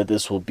afraid that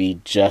this will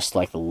be just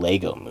like the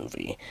Lego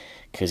movie,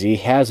 because he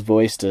has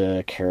voiced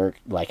a character,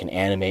 like an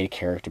animated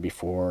character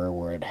before,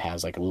 where it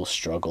has like a little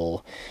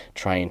struggle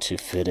trying to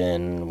fit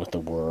in with the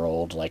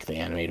world, like the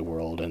animated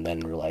world, and then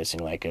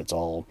realizing like it's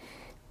all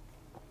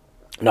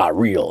not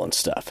real and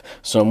stuff.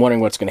 So I'm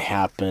wondering what's going to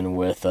happen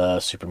with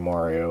Super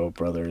Mario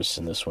Brothers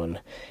in this one.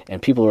 And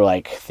people are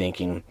like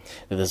thinking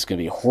that this is going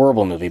to be a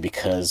horrible movie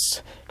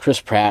because Chris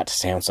Pratt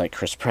sounds like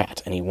Chris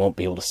Pratt, and he won't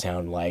be able to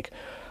sound like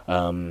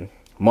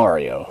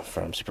Mario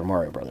from Super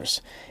Mario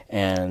Brothers.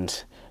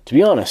 And to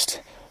be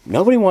honest,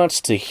 nobody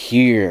wants to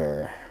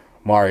hear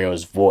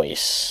Mario's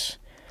voice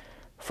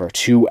for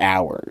 2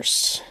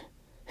 hours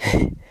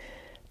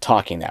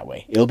talking that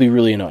way. It'll be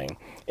really annoying.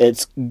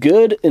 It's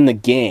good in the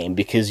game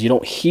because you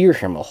don't hear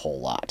him a whole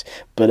lot.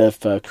 But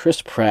if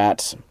Chris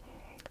Pratt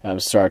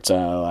starts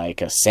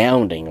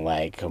sounding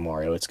like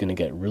Mario, it's going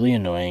to get really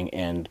annoying,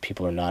 and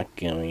people are not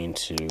going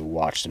to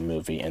watch the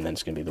movie, and then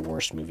it's going to be the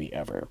worst movie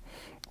ever.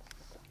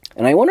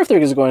 And I wonder if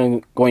there's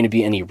going to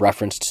be any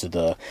reference to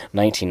the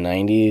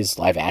 1990s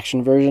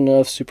live-action version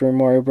of Super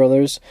Mario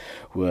Brothers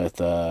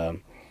with, I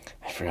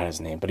forgot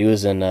his name, but he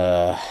was in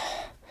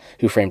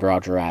Who Framed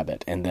Roger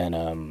Rabbit, and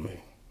then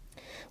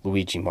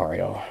Luigi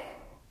Mario.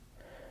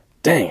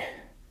 Dang!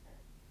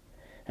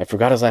 I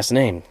forgot his last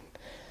name.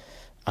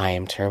 I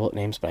am terrible at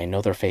names, but I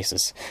know their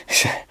faces.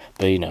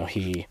 But, you know,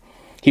 he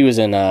was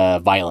in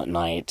Violent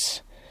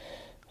Night,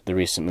 the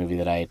recent movie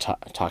that I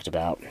talked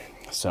about.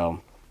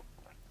 So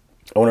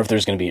I wonder if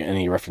there's going to be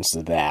any reference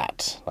to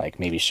that.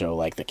 Like, maybe show,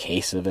 like, the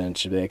case event.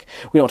 Should be like,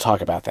 we don't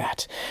talk about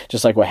that.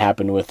 Just like what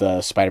happened with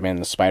Spider-Man and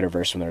the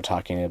Spider-Verse when they were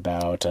talking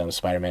about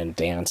Spider-Man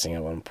dancing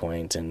at one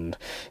point, and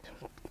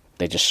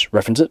they just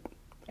reference it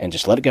and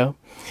just let it go,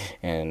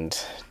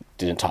 and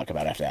didn't talk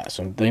about it after that.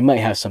 So they might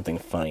have something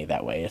funny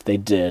that way. If they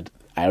did,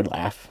 I would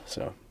laugh.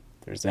 So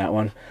there's that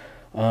one.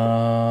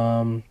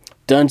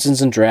 Dungeons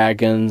and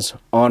Dragons,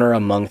 Honor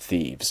Among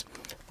Thieves.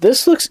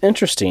 This looks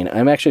interesting.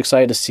 I'm actually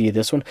excited to see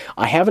this one.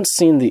 I haven't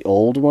seen the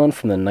old one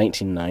from the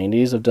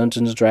 1990s of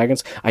Dungeons and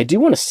Dragons. I do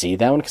want to see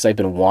that one because I've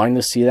been wanting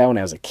to see that one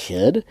as a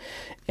kid,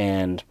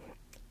 and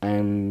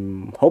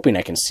I'm hoping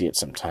I can see it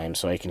sometime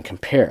so I can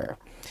compare.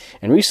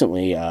 And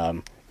recently,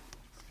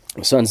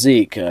 my son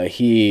Zeke,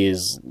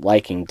 he's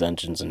liking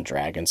Dungeons and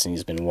Dragons, and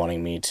he's been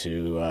wanting me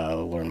to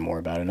learn more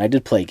about it. And I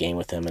did play a game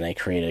with him, and I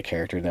created a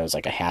character that was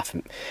like a half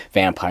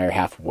vampire,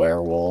 half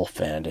werewolf,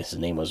 and his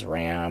name was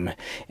Ram,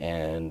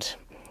 and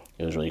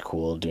it was really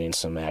cool doing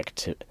some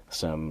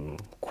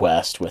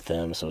quest with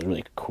him, so it was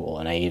really cool.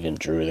 And I even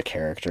drew the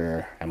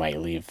character. I might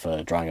leave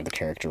a drawing of the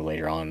character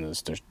later on in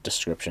this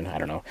description. I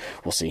don't know.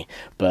 We'll see.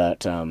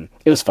 But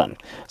it was fun.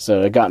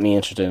 So it got me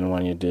interested in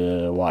wanting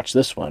to watch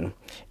this one.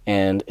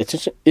 And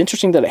it's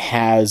interesting that it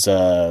has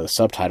a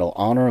subtitle,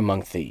 Honor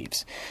Among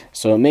Thieves.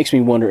 So it makes me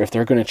wonder if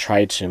they're going to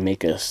try to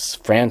make a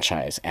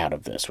franchise out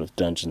of this with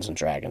Dungeons and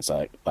Dragons.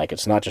 Like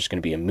it's not just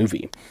going to be a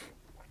movie,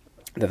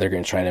 that they're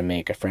going to try to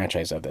make a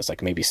franchise of this,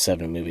 like maybe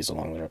 7 movies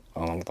along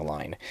the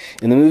line.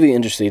 In the movie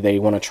industry, they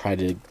want to try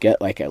to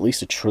get like at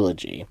least a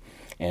trilogy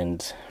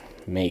and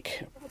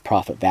make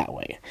profit that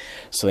way.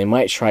 So they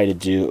might try to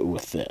do it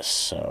with this.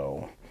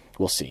 So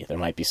we'll see. There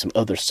might be some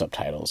other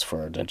subtitles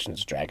for Dungeons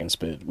and Dragons,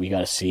 but we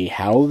got to see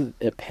how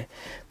it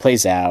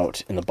plays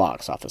out in the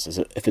box office.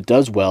 If it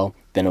does well,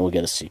 then it will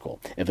get a sequel.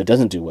 If it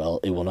doesn't do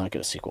well, it will not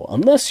get a sequel.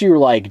 Unless you're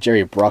like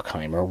Jerry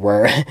Bruckheimer,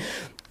 where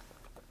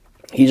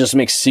he just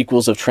makes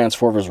sequels of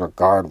Transformers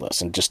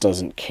regardless and just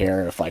doesn't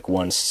care if, like,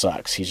 one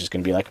sucks. He's just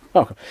going to be like,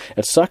 oh,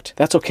 it sucked?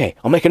 That's okay.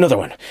 I'll make another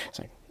one. It's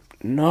like,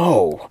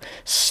 no,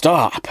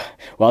 stop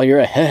while you're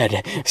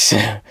ahead.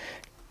 So,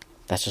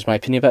 that's just my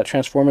opinion about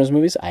Transformers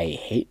movies. I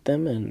hate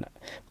them,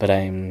 but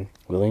I'm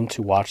willing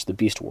to watch the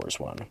Beast Wars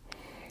one.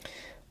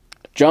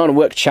 John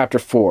Wick Chapter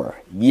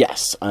 4.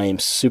 Yes, I am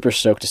super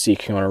stoked to see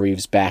Keanu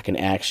Reeves back in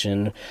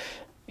action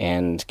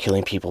and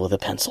killing people with a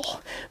pencil.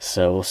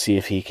 So we'll see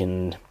if he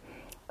can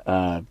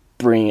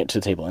bring it to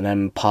the table, and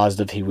I'm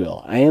positive he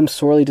will. I am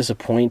sorely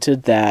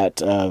disappointed that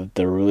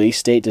the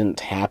release date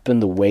didn't happen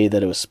the way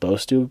that it was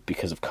supposed to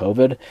because of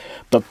COVID,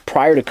 but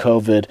prior to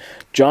COVID,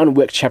 John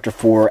Wick Chapter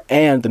 4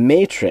 and The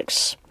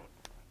Matrix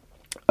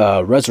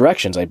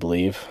Resurrections, I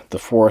believe, the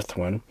 4th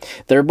one,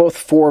 they're both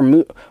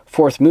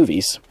fourth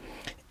movies,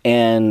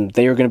 and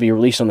they are going to be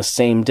released on the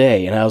same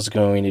day, and I was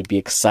going to be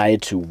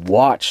excited to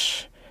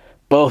watch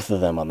both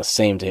of them on the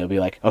same day. It'll be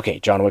like, okay,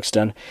 John Wick's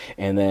done,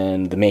 and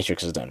then The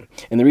Matrix is done.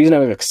 And the reason I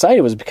was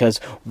excited was because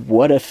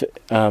what if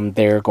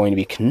they're going to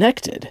be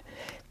connected?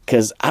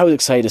 Because I was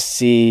excited to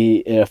see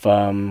if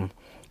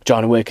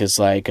John Wick is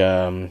like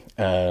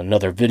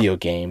another video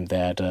game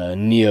that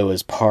Neo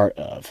is part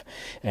of,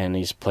 and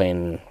he's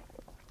playing.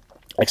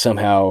 Like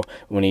somehow,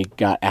 when he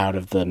got out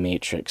of the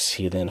Matrix,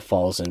 he then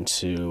falls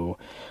into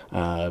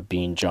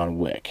being John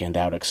Wick, and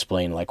that would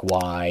explain like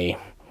why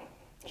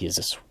he is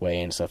this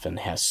way and stuff, and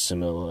has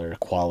similar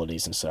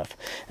qualities and stuff.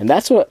 And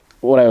that's what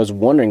I was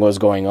wondering was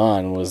going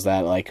on, was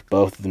that like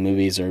both of the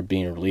movies are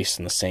being released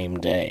in the same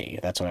day.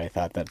 That's why I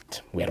thought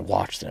that we had to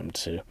watch them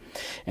too,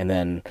 and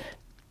then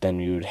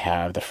you would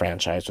have the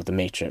franchise with the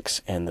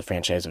Matrix and the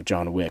franchise of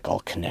John Wick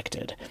all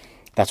connected.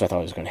 That's what I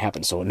thought was going to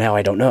happen. So now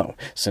I don't know,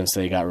 since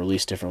they got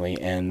released differently,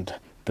 and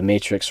The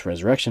Matrix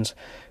Resurrections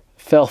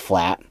fell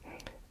flat.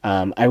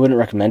 I wouldn't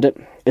recommend it.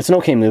 It's an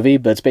okay movie,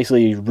 but it's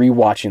basically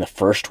rewatching the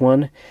first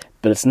one,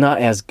 but it's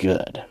not as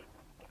good.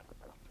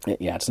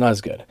 Yeah, it's not as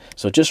good.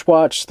 So just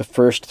watch the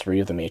first 3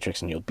 of The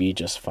Matrix, and you'll be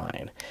just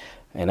fine.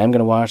 And I'm going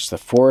to watch the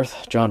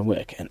 4th John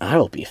Wick, and I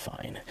will be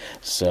fine.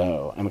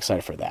 So I'm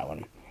excited for that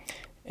one.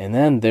 And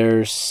then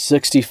there's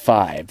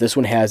 65. This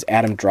one has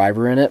Adam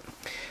Driver in it.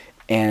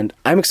 And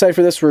I'm excited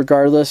for this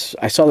regardless.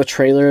 I saw the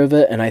trailer of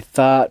it, and I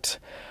thought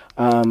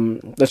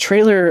the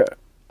trailer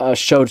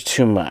showed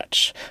too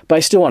much. But I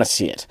still want to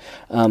see it.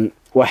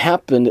 What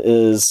happened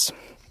is,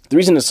 the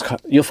reason is,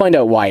 you'll find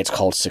out why it's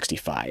called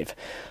 65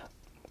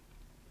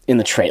 in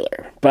the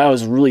trailer. But I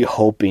was really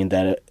hoping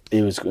that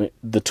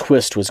the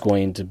twist was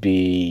going to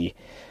be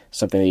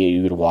something that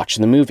you would watch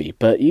in the movie,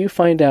 but you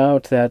find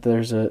out that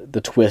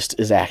the twist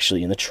is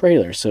actually in the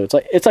trailer. So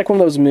it's like one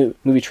of those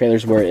movie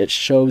trailers where it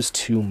shows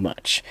too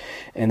much,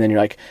 and then you're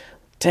like,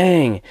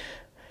 dang,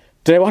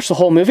 did I watch the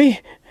whole movie?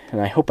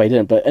 And I hope I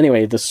didn't. But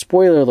anyway, the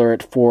spoiler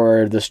alert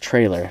for this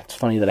trailer. It's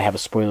funny that I have a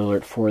spoiler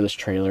alert for this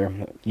trailer.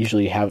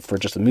 Usually you have it for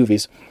just the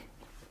movies,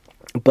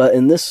 but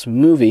in this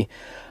movie,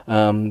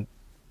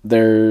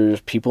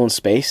 there's people in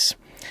space,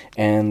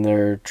 and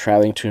they're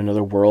traveling to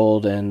another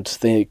world, and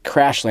they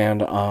crash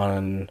land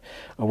on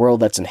a world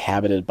that's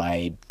inhabited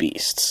by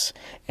beasts,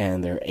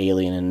 and they're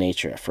alien in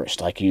nature at first.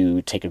 Like,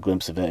 you take a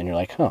glimpse of it, and you're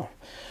like, oh,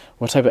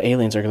 what type of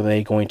aliens are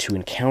they going to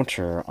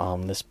encounter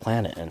on this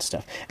planet and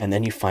stuff? And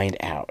then you find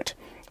out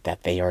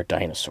that they are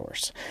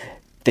dinosaurs.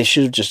 They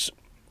should have just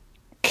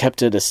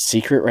kept it a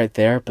secret right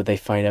there, but they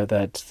find out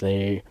that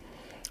they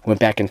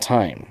went back in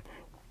time,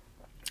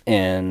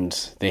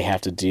 and they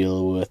have to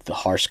deal with the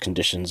harsh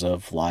conditions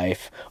of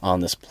life on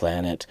this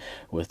planet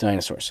with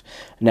dinosaurs.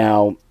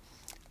 Now,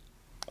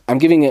 I'm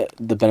giving it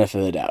the benefit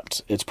of the doubt.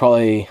 It's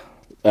probably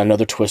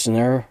another twist in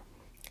there,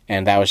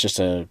 and that was just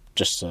a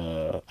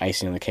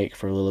icing on the cake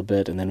for a little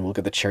bit, and then we'll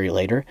get the cherry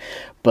later.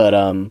 But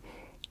I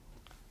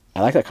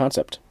like that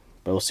concept,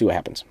 but we'll see what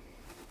happens.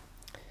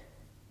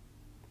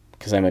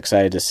 Because I'm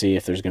excited to see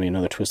if there's going to be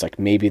another twist. Like,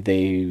 maybe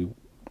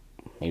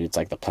it's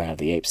like the Planet of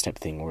the Apes type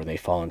thing, where they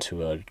fall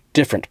into a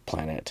different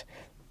planet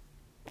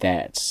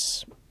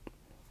that's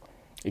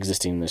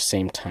existing in the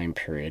same time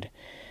period,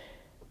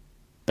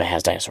 but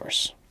has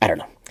dinosaurs. I don't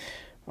know.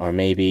 Or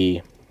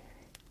maybe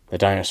the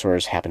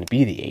dinosaurs happen to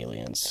be the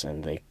aliens,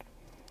 and they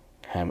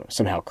have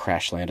somehow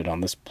crash landed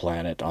on this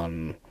planet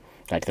on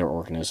like their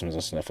organisms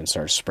and stuff and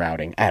started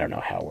sprouting. I don't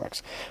know how it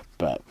works,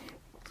 but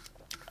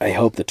I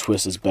hope the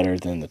twist is better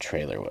than the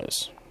trailer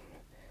was.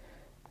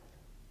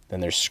 Then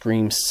there's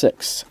Scream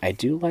 6. I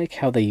do like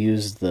how they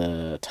use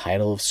the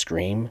title of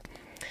Scream.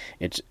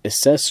 It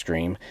says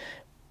Scream,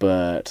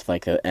 but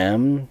like the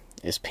M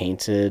is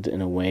painted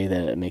in a way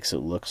that it makes it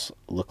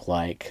look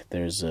like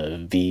there's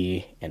a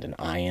V and an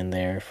I in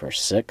there for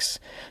 6.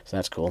 So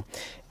that's cool.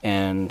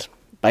 But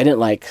I didn't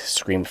like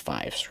Scream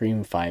 5.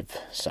 Scream 5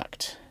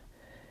 sucked,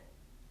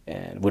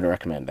 and wouldn't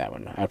recommend that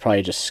one. I'd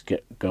probably just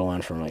go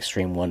on from like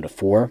Scream 1 to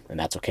 4, and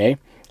that's okay.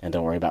 And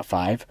don't worry about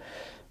 5.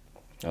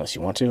 Unless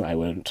you want to, I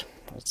wouldn't.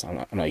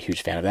 I'm not a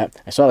huge fan of that.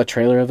 I saw the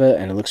trailer of it,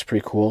 and it looks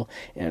pretty cool,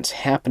 and it's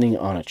happening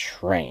on a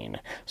train.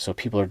 So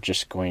people are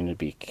just going to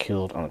be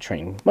killed on a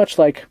train, much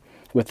like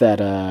with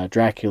that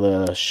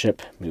Dracula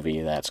ship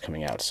movie that's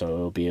coming out. So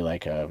it'll be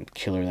like a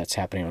killer that's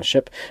happening on a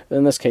ship. But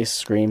in this case,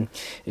 Scream,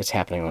 it's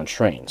happening on a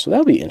train. So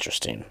that'll be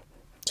interesting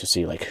to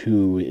see like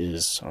who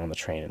is on the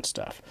train and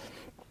stuff.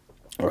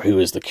 Or who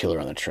is the killer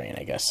on the train,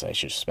 I guess I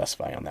should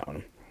specify on that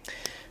one.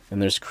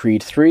 And there's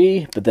Creed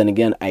 3, but then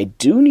again, I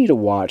do need to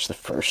watch the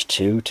first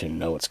 2 to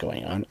know what's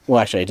going on.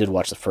 Well, actually, I did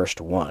watch the first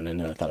 1, and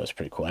I thought it was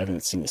pretty cool. I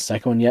haven't seen the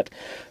second one yet,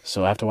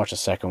 so I have to watch the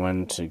second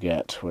one to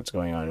get what's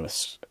going on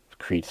with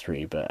Creed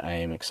 3, but I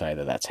am excited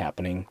that that's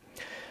happening.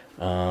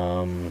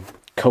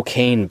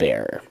 Cocaine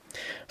Bear.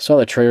 Saw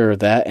the trailer of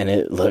that, and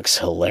it looks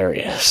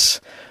hilarious.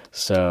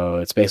 So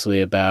it's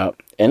basically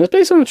about, and it's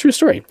based on a true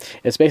story.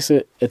 It's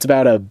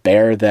about a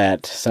bear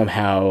that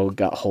somehow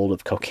got hold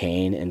of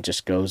cocaine and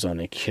just goes on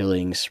a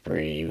killing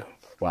spree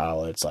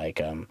while it's like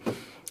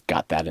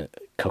got that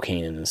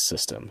cocaine in his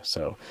system.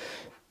 So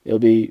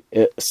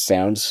It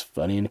sounds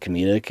funny and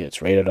comedic.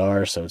 It's rated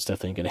R, so it's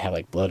definitely going to have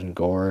like blood and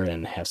gore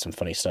and have some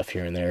funny stuff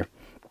here and there.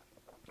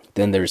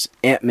 Then there's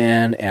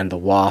Ant-Man and the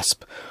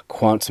Wasp: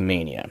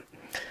 Quantumania.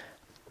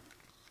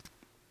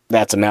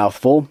 That's a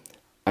mouthful.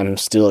 I'm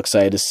still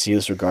excited to see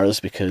this regardless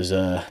because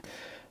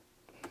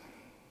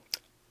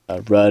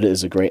Rudd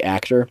is a great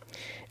actor.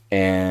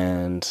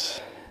 And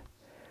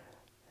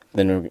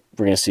then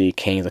we're going to see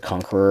Kang the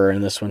Conqueror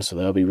in this one, so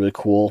that'll be really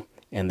cool.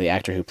 And the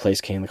actor who plays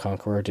Kang the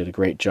Conqueror did a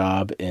great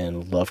job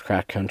in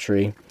Lovecraft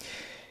Country.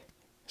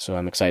 So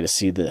I'm excited to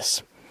see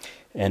this.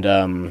 And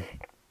the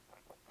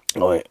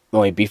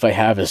only beef I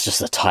have is just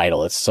the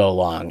title. It's so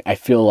long. I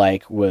feel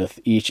like with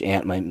each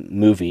Ant-Man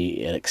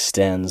movie, it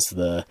extends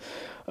the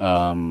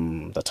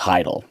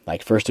title.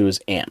 Like first it was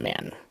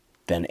Ant-Man,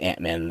 then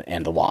Ant-Man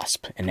and the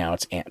Wasp, and now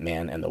it's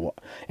Ant-Man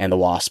and the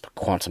Wasp: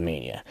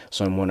 Quantumania.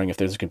 So I'm wondering if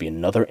there's going to be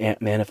another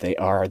Ant-Man. If they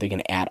are they going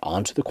to add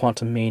on to the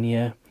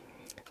Quantumania?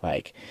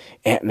 Like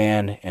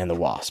Ant-Man and the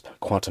Wasp: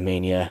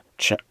 Quantumania,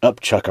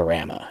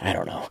 Chuckarama. I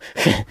don't know.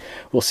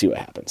 We'll see what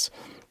happens.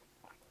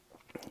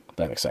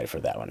 But I'm excited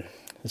for that one.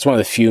 It's one of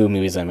the few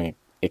movies I'm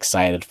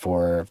excited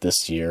for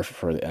this year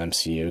for the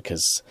MCU,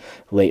 because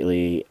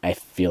lately I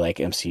feel like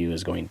MCU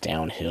is going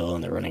downhill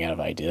and they're running out of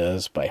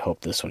ideas, but I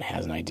hope this one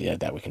has an idea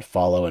that we can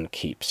follow and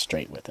keep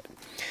straight with it.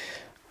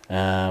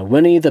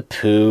 Winnie the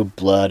Pooh,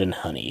 Blood and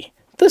Honey.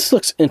 This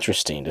looks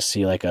interesting to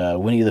see like a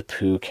Winnie the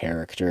Pooh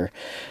character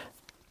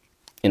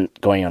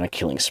going on a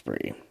killing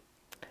spree.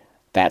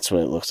 That's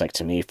what it looks like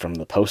to me from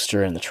the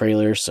poster and the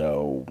trailer,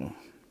 so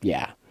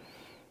yeah.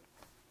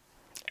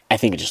 I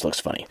think it just looks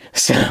funny.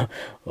 So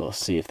we'll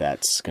see if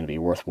that's going to be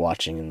worth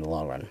watching in the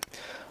long run.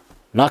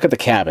 Knock at the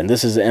Cabin.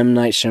 This is M.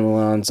 Night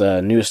Shyamalan's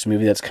newest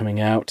movie that's coming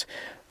out.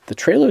 The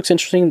trailer looks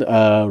interesting.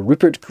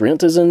 Rupert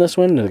Grint is in this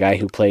one, the guy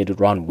who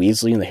played Ron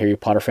Weasley in the Harry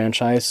Potter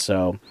franchise.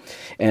 So,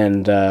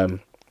 and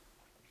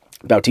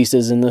Bautista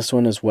is in this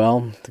one as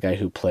well, the guy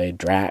who played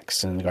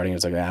Drax in the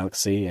Guardians of the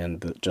Galaxy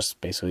and just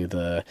basically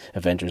the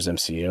Avengers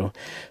MCU.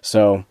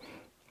 So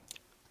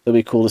it'll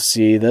be cool to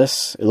see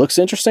this. It looks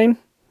interesting.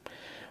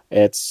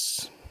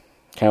 It's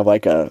kind of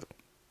like a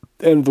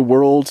end of the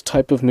world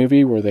type of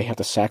movie where they have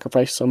to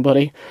sacrifice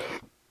somebody.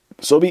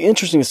 So it'll be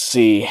interesting to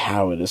see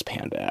how it is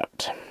panned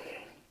out.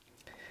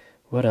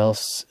 What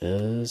else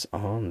is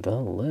on the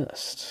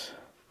list?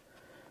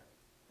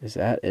 Is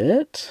that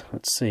it?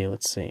 Let's see.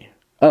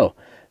 Oh,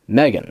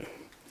 Megan.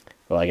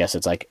 Well, I guess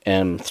it's like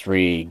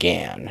M3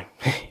 GAN,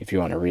 if you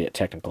want to read it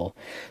technical.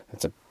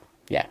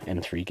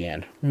 M3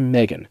 GAN.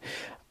 Megan.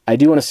 I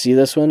do want to see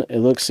this one. It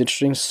looks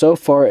interesting. So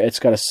far, it's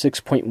got a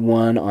 6.1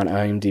 on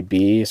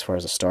IMDb as far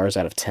as the stars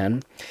out of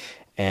 10.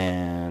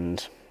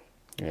 And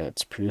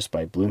it's produced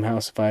by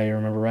Blumhouse, if I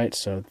remember right.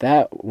 So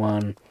that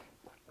one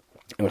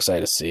I'm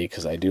excited to see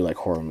because I do like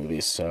horror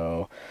movies.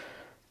 So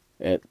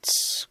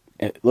it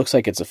looks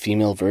like it's a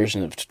female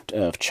version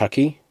of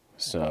Chucky.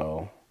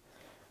 So,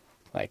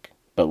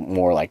 but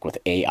more like with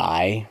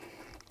AI.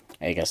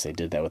 I guess they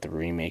did that with the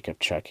remake of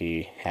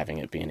Chucky, having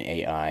it be an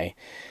AI.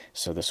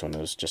 So this one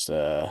was just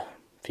a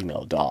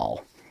female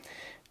doll.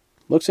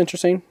 Looks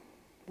interesting.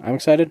 I'm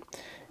excited.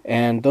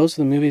 And those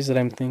are the movies that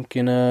I'm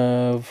thinking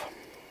of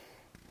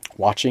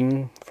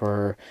watching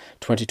for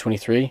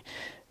 2023.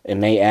 It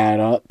may add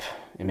up.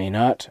 It may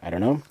not. I don't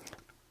know.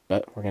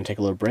 But we're going to take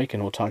a little break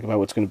and we'll talk about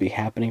what's going to be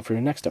happening for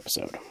the next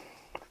episode.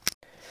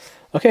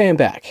 Okay, I'm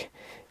back.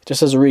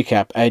 Just as a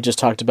recap, I just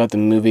talked about the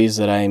movies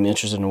that I'm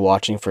interested in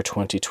watching for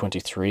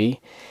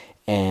 2023.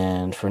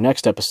 And for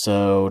next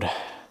episode,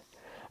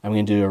 I'm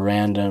going to do a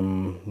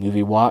random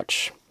movie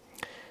watch.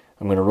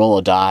 I'm going to roll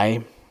a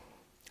die.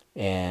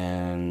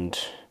 And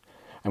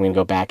I'm going to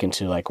go back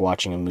into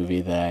watching a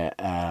movie that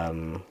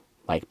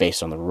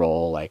based on the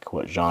role,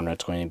 what genre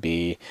it's going to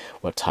be,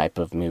 what type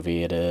of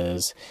movie it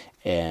is.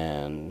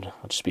 And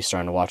I'll just be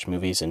starting to watch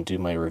movies and do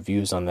my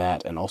reviews on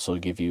that, and also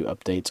give you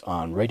updates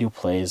on radio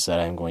plays that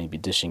I'm going to be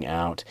dishing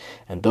out.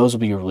 And those will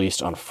be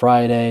released on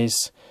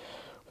Fridays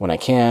when I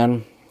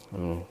can.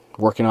 I'm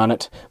working on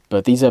it,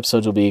 but these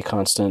episodes will be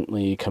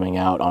constantly coming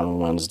out on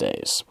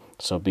Wednesdays.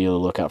 So be on the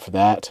lookout for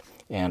that,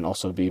 and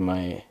also be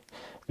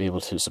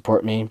able to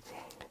support me,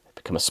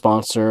 become a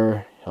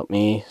sponsor, help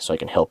me so I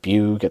can help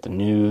you get the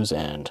news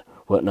and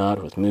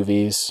whatnot with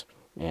movies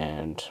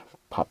and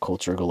pop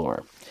culture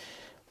galore.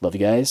 Love you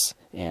guys,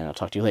 and I'll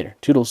talk to you later.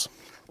 Toodles.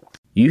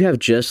 You have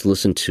just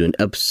listened to an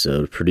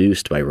episode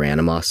produced by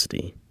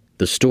Randomocity.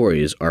 The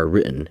stories are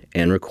written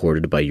and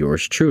recorded by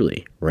yours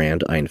truly,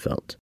 Rand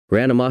Einfeld.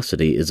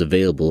 Randomocity is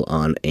available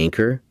on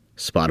Anchor,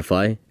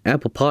 Spotify,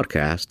 Apple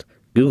Podcast,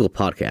 Google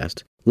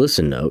Podcast,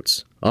 Listen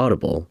Notes,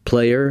 Audible,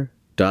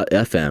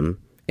 Player.fm,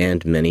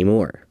 and many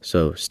more.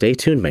 So stay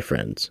tuned, my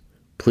friends.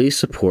 Please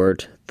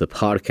support the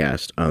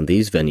podcast on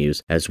these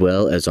venues as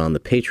well as on the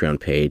Patreon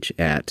page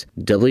at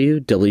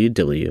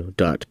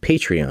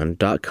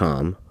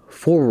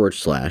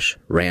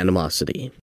www.patreon.com/randomocity.